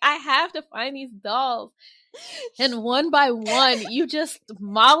 Like, I have to find these dolls. And one by one, you just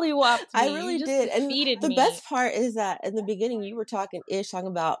mollywopped me. I really You just did. And defeated the me. best part is that in the beginning, you were talking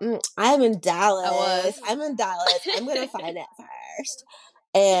about, I'm in I was. Dallas. I'm in Dallas. I'm going to find it first.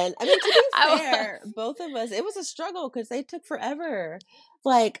 And I mean, to be I fair, was. both of us, it was a struggle because they took forever.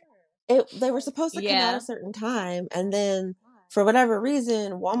 Like, they were supposed to come out a Yeah. certain time. And then for whatever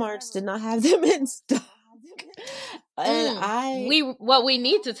reason, Walmart's did not have them in stock. And What we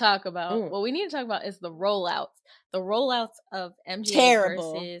need to talk about, mm, is the rollouts. The rollouts of MGA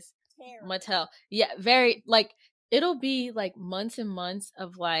terrible. versus Mattel. Yeah, very like it'll be like months and months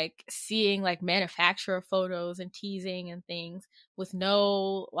of like seeing like manufacturer photos and teasing and things with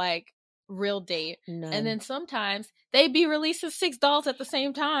no like real date. None. And then sometimes they be releasing 6 dolls at the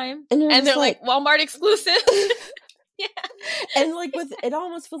same time. And And they're like Walmart exclusive. Yeah. And like it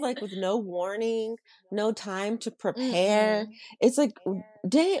almost feels like with no warning, no time to prepare. It's like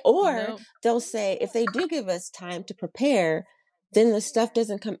they'll say if they do give us time to prepare, then the stuff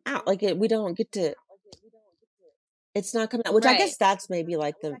doesn't come out. Like we don't get to. It's not coming out, which I guess that's maybe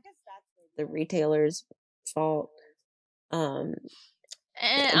like the retailer's fault. And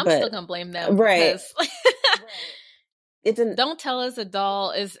I'm but, still gonna blame them, right? Because don't tell us a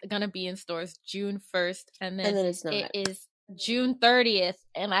doll is gonna be in stores June 1st, and then it's not. It is June 30th,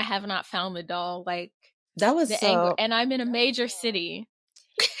 and I have not found the doll. Like that was anger, and I'm in a major city.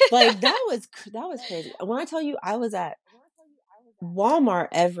 Like that was crazy. When I tell you, I was at Walmart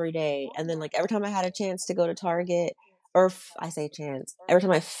every day, and then like every time I had a chance to go to Target, or I say chance, every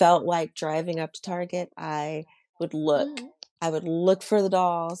time I felt like driving up to Target, I would look. Mm-hmm. I would look for the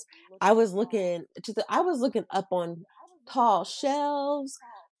dolls. I was looking up on tall shelves.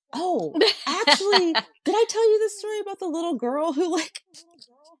 Oh, actually, did I tell you this story about the little girl who like?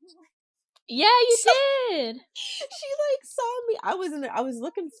 Yeah, you did. She like saw me. I was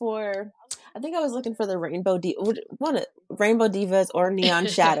looking for. I think I was looking for the Rainbow Rainbow Divas or Neon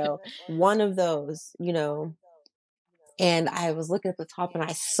Shadow, one of those, And I was looking at the top and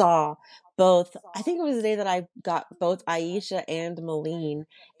I saw both. I think it was the day that I got both Aisha and Malene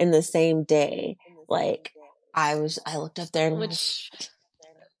in the same day. Like I looked up there and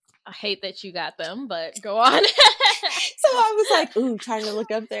I hate that you got them, but go on. So I was like, ooh, trying to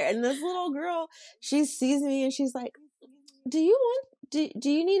look up there. And this little girl, she sees me and she's like, do you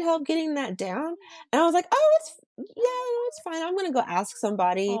need help getting that down? And I was like, oh, it's fine. I'm going to go ask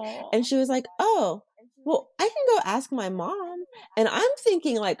somebody. Aww. And she was like, oh, well, I can go ask my mom. And I'm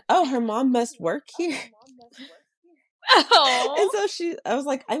thinking like, oh, her mom must work here. Aww. And so I was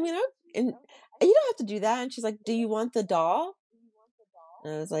like, I mean, and you don't have to do that. And she's like, do you want the doll?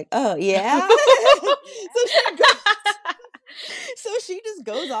 And I was like, oh, yeah. So she just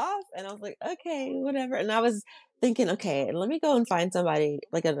goes off. And I was like, okay, whatever. And I was thinking, okay, let me go and find somebody,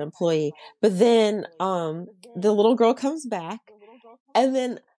 like an employee. But then the little girl comes back. And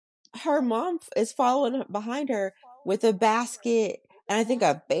then her mom is following behind her with a basket, and I think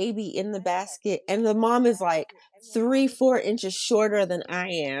a baby in the basket. And the mom is like 3-4 inches shorter than I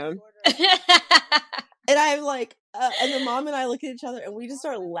am. And I'm like, and the mom and I look at each other and we just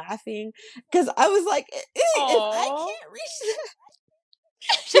start laughing because I was like, I can't reach that.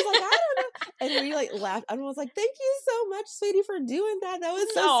 She's like, I don't know. And we like laughed. And I was like, thank you so much, sweetie, for doing that. That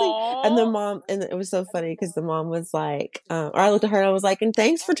was so sweet. And the mom, and it was so funny because the mom was like, or I looked at her and I was like, and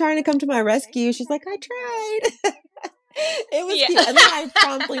thanks for trying to come to my rescue. She's like, I tried. It was cute. And then I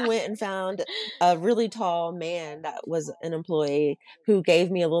promptly went and found a really tall man that was an employee who gave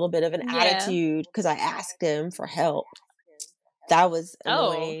me a little bit of an attitude because I asked him for help. That was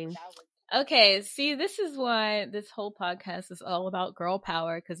annoying. Okay, see, this is why this whole podcast is all about girl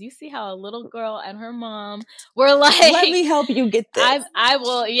power, because you see how a little girl and her mom were like, let me help you get this. I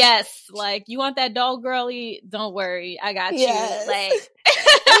will, yes, like, you want that doll girly? Don't worry, I got you. Like,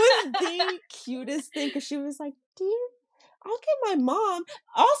 it was the cutest thing, because she was like, dear, I'll get my mom.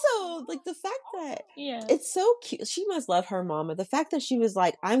 Also, like, the fact that it's so cute. She must love her mama. The fact that she was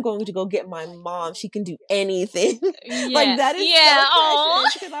like, I'm going to go get my mom. She can do anything. Like, that is so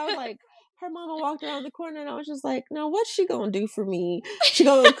precious. Because I was like, her mama walked around the corner and I was just like, no, what's she gonna do for me? She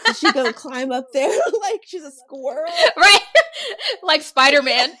gonna climb up there like she's a squirrel. Right? Like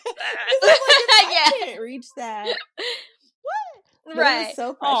Spider-Man. Like, I can't reach that. What? But it was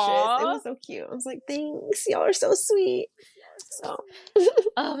so precious. Aww. It was so cute. I was like, thanks. Y'all are so sweet. So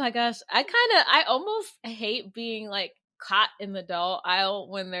oh my gosh. I almost hate being like caught in the doll aisle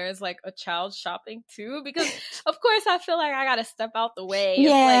when there's like a child shopping too, because of course I feel like I gotta step out the way.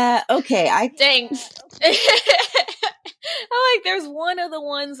 Yeah, like, okay. Dang. I'm like, there's one of the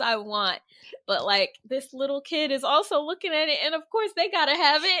ones I want, but like this little kid is also looking at it, and of course they gotta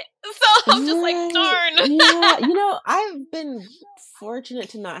have it. So I'm just like, darn. Yeah, you know, I've been fortunate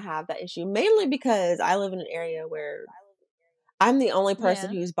to not have that issue, mainly because I live in an area where I'm the only person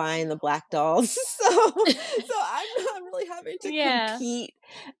who's buying the black dolls, so I'm not really having to compete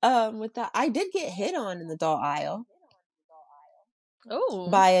with that. I did get hit on in the doll aisle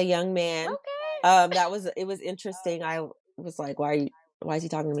by a young man. Okay. It was interesting. I was like, why is he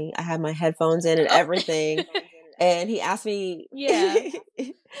talking to me? I had my headphones in and everything, and he asked me, what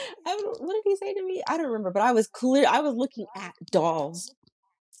did he say to me? I don't remember, but I was looking at dolls,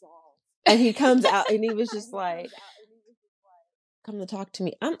 and he comes out and he was just like, come to talk to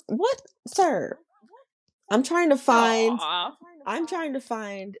me. What, sir? I'm trying to find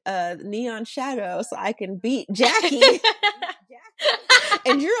Neon Shadow so I can beat Jackie.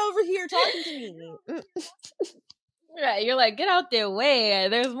 And you're over here talking to me. Right, you're like, get out their way.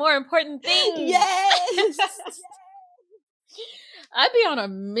 There's more important things. Yes. I'd be on a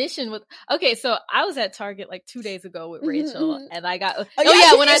mission with. Okay, so I was at Target like 2 days ago with Rachel, and I got.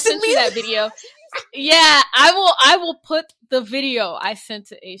 When I sent you that video. Yeah, I will put the video I sent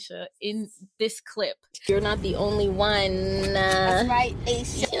to Aisha in this clip. You're not the only one. That's right,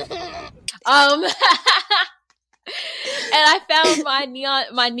 Aisha. And I found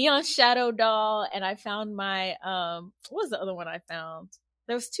my neon shadow doll, and I found my what was the other one I found?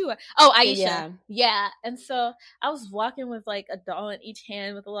 There was two. Oh, Aisha. Yeah. And so I was walking with like a doll in each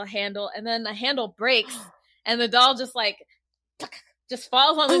hand with a little handle, and then the handle breaks and the doll just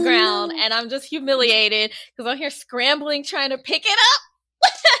falls on the ground, and I'm just humiliated because I'm here scrambling trying to pick it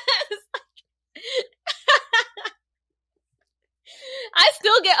up. I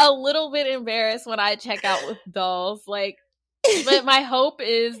still get a little bit embarrassed when I check out with dolls, like, but my hope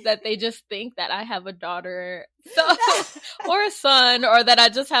is that they just think that I have a daughter, or a son, or that I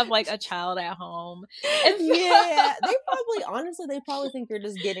just have like a child at home. And so, yeah, they probably think you're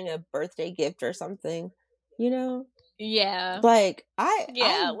just getting a birthday gift or something, you know? Yeah. Like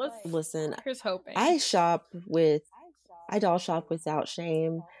listen. Here's hoping. I doll shop without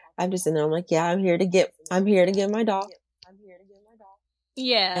shame. I'm just in there. I'm like, yeah, I'm here to get my doll.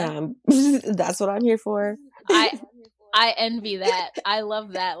 Yeah. That's what I'm here for. I envy that. I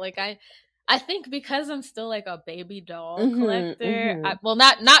love that. Like I think because I'm still like a baby doll collector.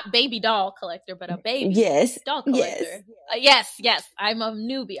 Not baby doll collector, but a baby doll collector. Yes. I'm a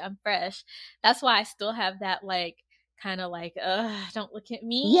newbie. I'm fresh. That's why I still have that like kind of like don't look at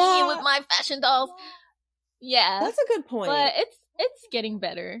me with my fashion dolls. Yeah, that's a good point. But it's getting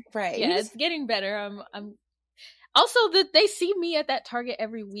better, right? Yeah, it's getting better. I'm also that they see me at that Target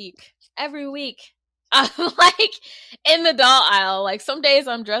every week. I'm like in the doll aisle. Like some days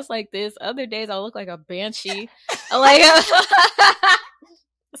I'm dressed like this, other days I look like a banshee. Like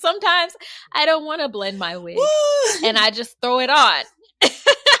sometimes I don't want to blend my wig, and I just throw it on.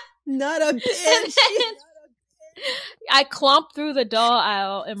 Not a banshee. I clump through the doll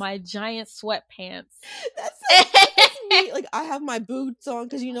aisle in my giant sweatpants. That's me. Like, I have my boots on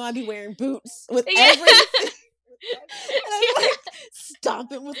because I be wearing boots with everything. And I'm like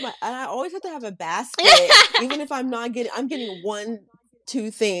stomping with and I always have to have a basket, even if I'm getting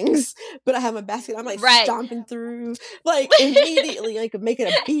 1-2 things, but I have a basket. I'm like stomping through, like immediately, like making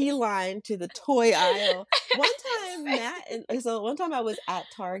a beeline to the toy aisle. One time I was at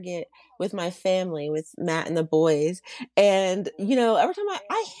Target with my family, with Matt and the boys, and every time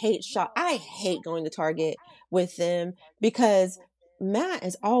I hate going to Target with them because Matt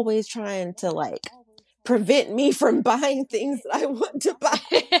is always trying to like prevent me from buying things that I want to buy.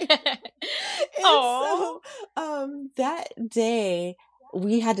 So that day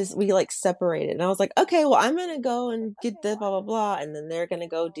we like separated, and I was like, okay, well, I'm gonna go and get the blah blah blah, and then they're gonna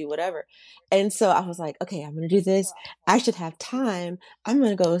go do whatever. And so I was like, okay, I'm gonna do this. I should have time. I'm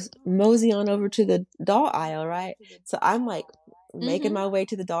gonna go mosey on over to the doll aisle, right? So I'm like making my way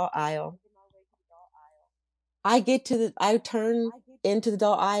to the doll aisle. I turn into the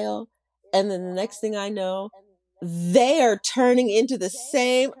doll aisle, and then the next thing I know, they are turning into the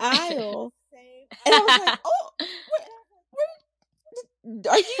same aisle. And I was like, oh,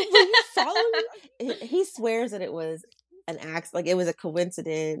 were you following me? He swears that it was an accident, like it was a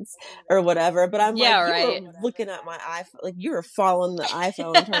coincidence or whatever. But I'm you were looking at my iPhone, like you were following the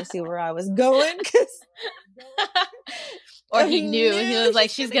iPhone trying to see where I was going. Or he knew. He was like,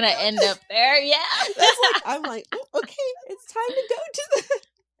 she's going to end up there. Yeah. I'm like, oh, okay, it's time to go to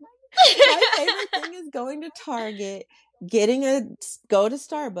my favorite thing is going to Target, go to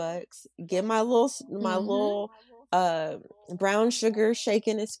Starbucks, get my little brown sugar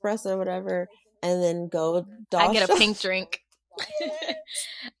shaken espresso or whatever, and then go I get a pink drink.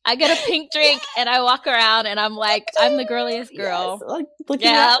 I get a pink drink and I walk around and I'm like, I'm the girliest girl.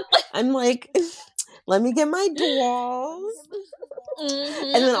 Yes, I'm like, let me get my dolls.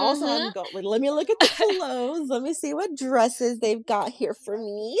 And then also let me look at the clothes. Let me see what dresses they've got here for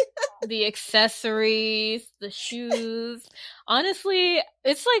me. The accessories, the shoes. Honestly,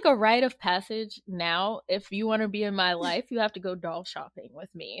 it's like a rite of passage now. If you want to be in my life, you have to go doll shopping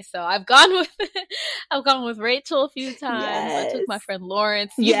with me. So I've gone with Rachel a few times. Yes. I took my friend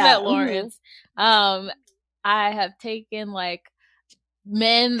Lawrence. You've met Lawrence. I have taken like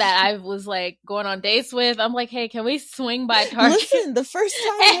men that I was like going on dates with. I'm like, hey, can we swing by Target? Listen, the first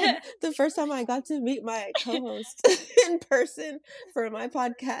time I got to meet my co-host in person for my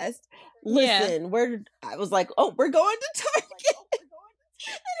podcast, I was like, oh, we're going to Target.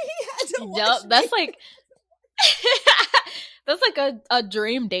 And he had to watch that's me. Like that's like a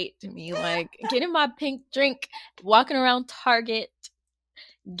dream date to me. Like getting my pink drink, walking around Target,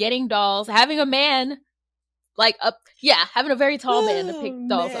 getting dolls, having a man having a very tall man to pick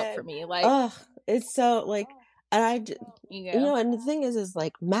dolls up for me. Like, it's so like, and and the thing is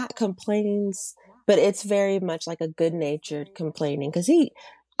like Matt complains, but it's very much like a good-natured complaining because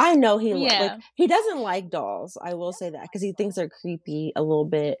I know he doesn't like dolls. I will say that because he thinks they're creepy a little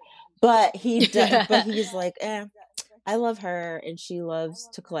bit, but he's like, I love her and she loves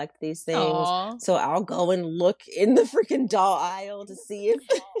to collect these things. Aww. So I'll go and look in the freaking doll aisle to see if.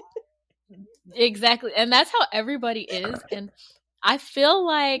 Exactly. And that's how everybody is. And I feel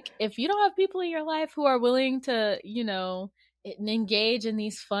like if you don't have people in your life who are willing to, engage in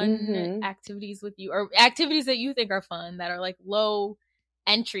these fun activities with you, or activities that you think are fun that are like low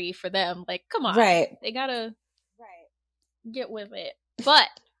entry for them, like, come on. Right. They gotta get with it. But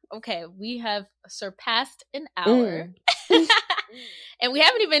okay, we have surpassed an hour. And we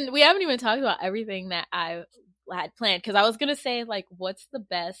haven't even talked about everything that I had planned, because I was gonna say, like, what's the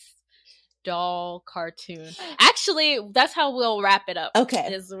best doll cartoon? Actually, that's how we'll wrap it up.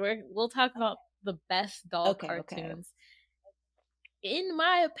 Okay. We'll talk about the best doll cartoons. Okay. In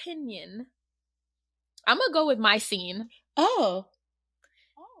my opinion, I'm gonna go with My Scene. Oh.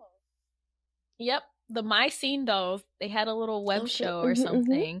 Yep. The My Scene dolls, they had a little web show or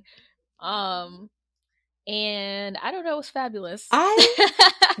something. And I don't know, it was fabulous. I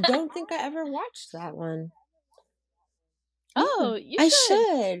don't think I ever watched that one. Oh, you should. I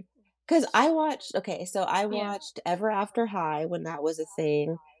should. Because I watched Ever After High when that was a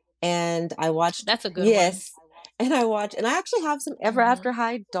thing. And I watched... That's a good one. Yes. And I actually have some Ever After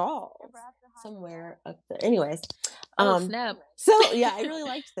High dolls somewhere up there. Anyways. Snap. So, yeah, I really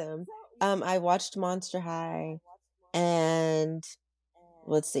liked them. I watched Monster High. And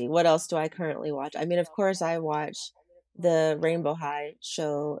let's see, what else do I currently watch? I mean, of course, I watch the Rainbow High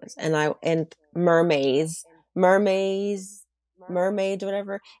shows and Mermaids,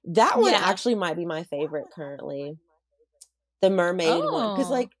 whatever. That one actually might be my favorite currently. The mermaid one,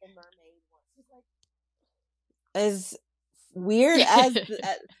 because like as weird as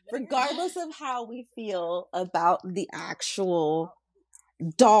regardless of how we feel about the actual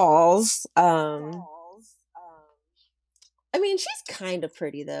dolls, I mean, she's kind of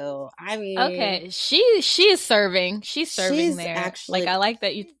pretty though. I mean, okay, she is serving. She's serving there. Actually, like, I like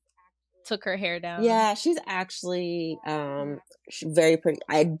that you took her hair down. Yeah, she's actually very pretty.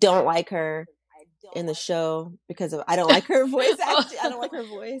 I don't like her in the show because I don't like her voice. Actually, I don't like her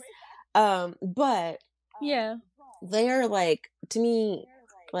voice. But yeah, they're like, to me,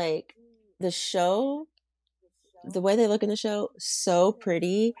 like the show, the way they look in the show, so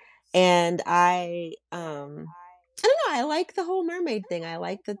pretty, and I don't know. I like the whole mermaid thing. I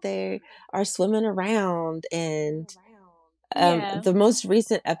like that they are swimming around, and the most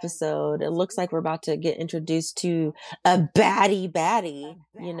recent episode, it looks like we're about to get introduced to a baddie,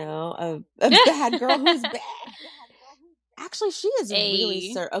 you know, a bad girl who's bad. Actually, she is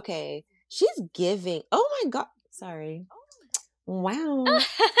really okay. She's giving. Oh my god! Sorry. Wow.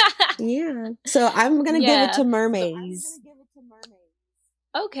 Yeah. So I'm gonna give it to mermaids.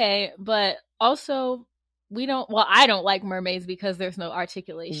 Okay, but also we don't. Well, I don't like mermaids because there's no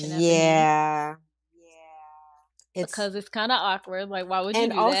articulation. Yeah. Because it's kind of awkward. Like, why would you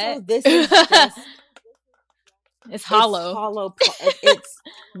do also, that? This is just it's hollow. It's hollow.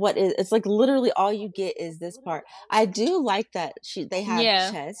 It's like literally all you get is this part. I do like that they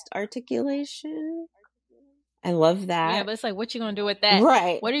have chest articulation. I love that. Yeah, but it's like, what you gonna do with that?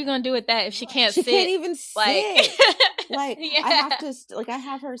 Right. What are you gonna do with that if she can't sit? She can't even sit. Like yeah. I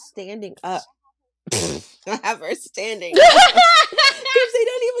have her standing up. I have her standing up. Because they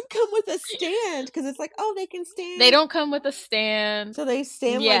don't even come with a stand. Because it's like, oh, they can stand. They don't come with a stand. So they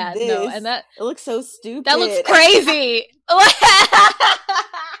stand like this. No, and it looks so stupid. That looks crazy. So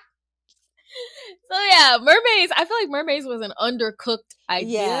yeah, mermaids. I feel like mermaids was an undercooked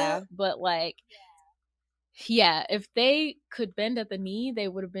idea, but like, yeah, if they could bend at the knee, they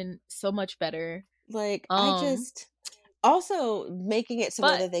would have been so much better. Like, also making it so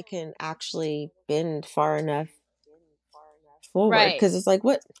that they can actually bend far enough forward, because it's like,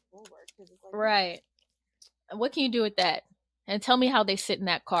 what? Right. What can you do with that? And tell me how they sit in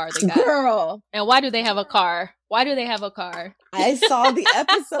that car they got. Girl. And why do they have a car? Why do they have a car? I saw the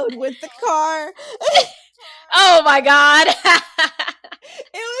episode with the car. Oh my god. It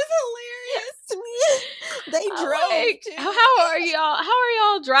was hilarious to me. They drove. Like, how are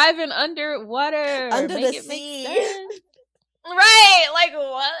y'all driving underwater? Under the sea. Right. Like,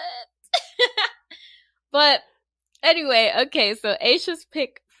 what? But anyway, okay, so Aisha's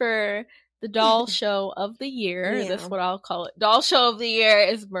pick for the doll show of the year, that's what I'll call it. Doll show of the year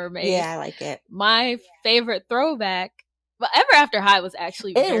is Mermaid. Yeah, I like it. My favorite throwback, but Ever After High was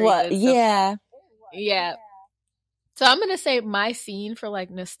actually very good. So, yeah. So I'm gonna say my scene for like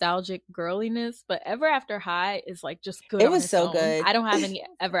nostalgic girliness, but Ever After High is like just good. It was so good. I don't have any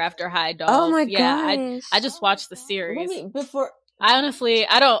Ever After High dolls. Oh my gosh. I just watched the series. I honestly,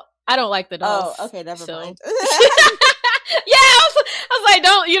 I don't like the dolls. Oh, okay, never mind. Yeah, I was like,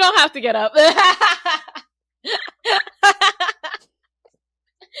 you don't have to get up.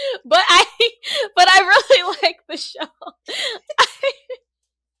 But I really like the show.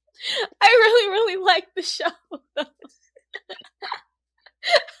 I really, really like the show, though.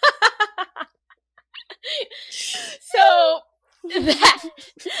 So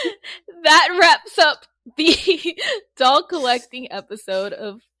that wraps up the doll collecting episode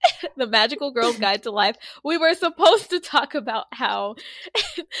of The Magical Girl's Guide to Life. We were supposed to talk about how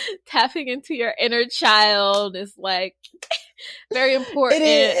tapping into your inner child is like very important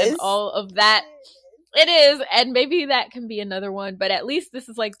and all of that. It is, and maybe that can be another one, but at least this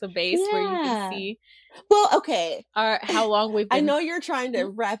is like the base where you can see. Well, okay. How long we've been. I know you're trying to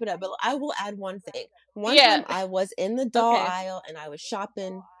wrap it up, but I will add one thing. One time I was in the doll aisle and I was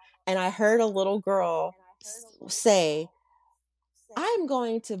shopping, and I heard a little girl say, I'm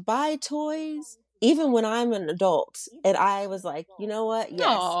going to buy toys even when I'm an adult. And I was like, you know what? Yes.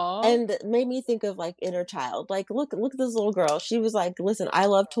 Aww. And it made me think of like inner child. Like, look at this little girl. She was like, listen, I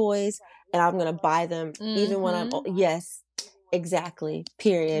love toys and I'm going to buy them even when I'm old. Yes, exactly.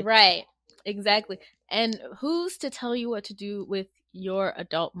 Period. Right. Exactly. And who's to tell you what to do with your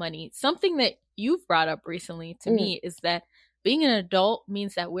adult money? Something that you've brought up recently to me is that being an adult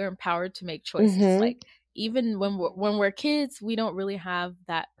means that we're empowered to make choices. Like, even when we're kids, we don't really have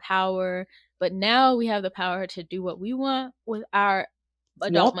that power, but now we have the power to do what we want with our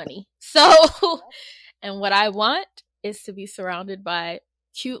adult money. So, and what I want is to be surrounded by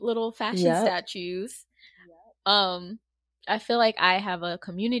cute little fashion statues. I feel like I have a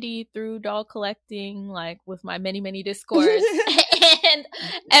community through doll collecting, like with my many discords,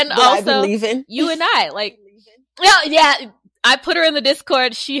 and also you and I, like, Yeah, I put her in the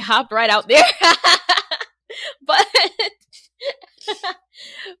Discord. She hopped right out there. but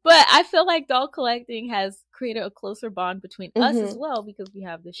but I feel like doll collecting has created a closer bond between us as well, because we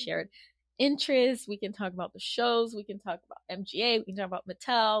have this shared interest. We can talk about the shows. We can talk about MGA. We can talk about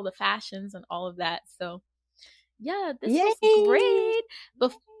Mattel, the fashions, and all of that. So yeah, this was great.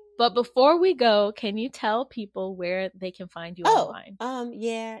 But before we go, can you tell people where they can find you online?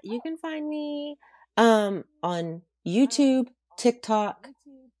 Yeah, you can find me on YouTube, TikTok,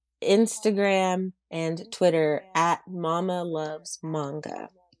 Instagram, and Twitter at Mama Loves Manga.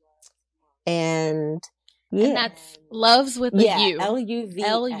 And yeah. And that's loves with a U. Luvs.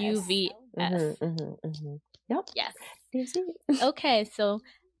 Luvs. Yep. Yes. Okay, so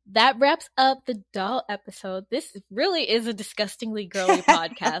that wraps up the doll episode. This really is a disgustingly girly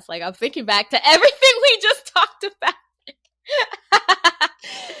podcast. Like, I'm thinking back to everything we just talked about.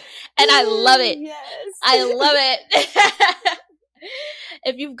 And I love it. Yes. I love it.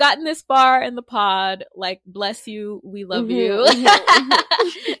 If you've gotten this far in the pod, like, bless you. We love you.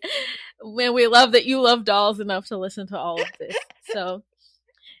 When we love that you love dolls enough to listen to all of this. So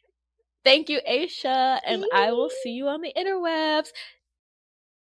thank you, Aisha, and I will see you on the interwebs.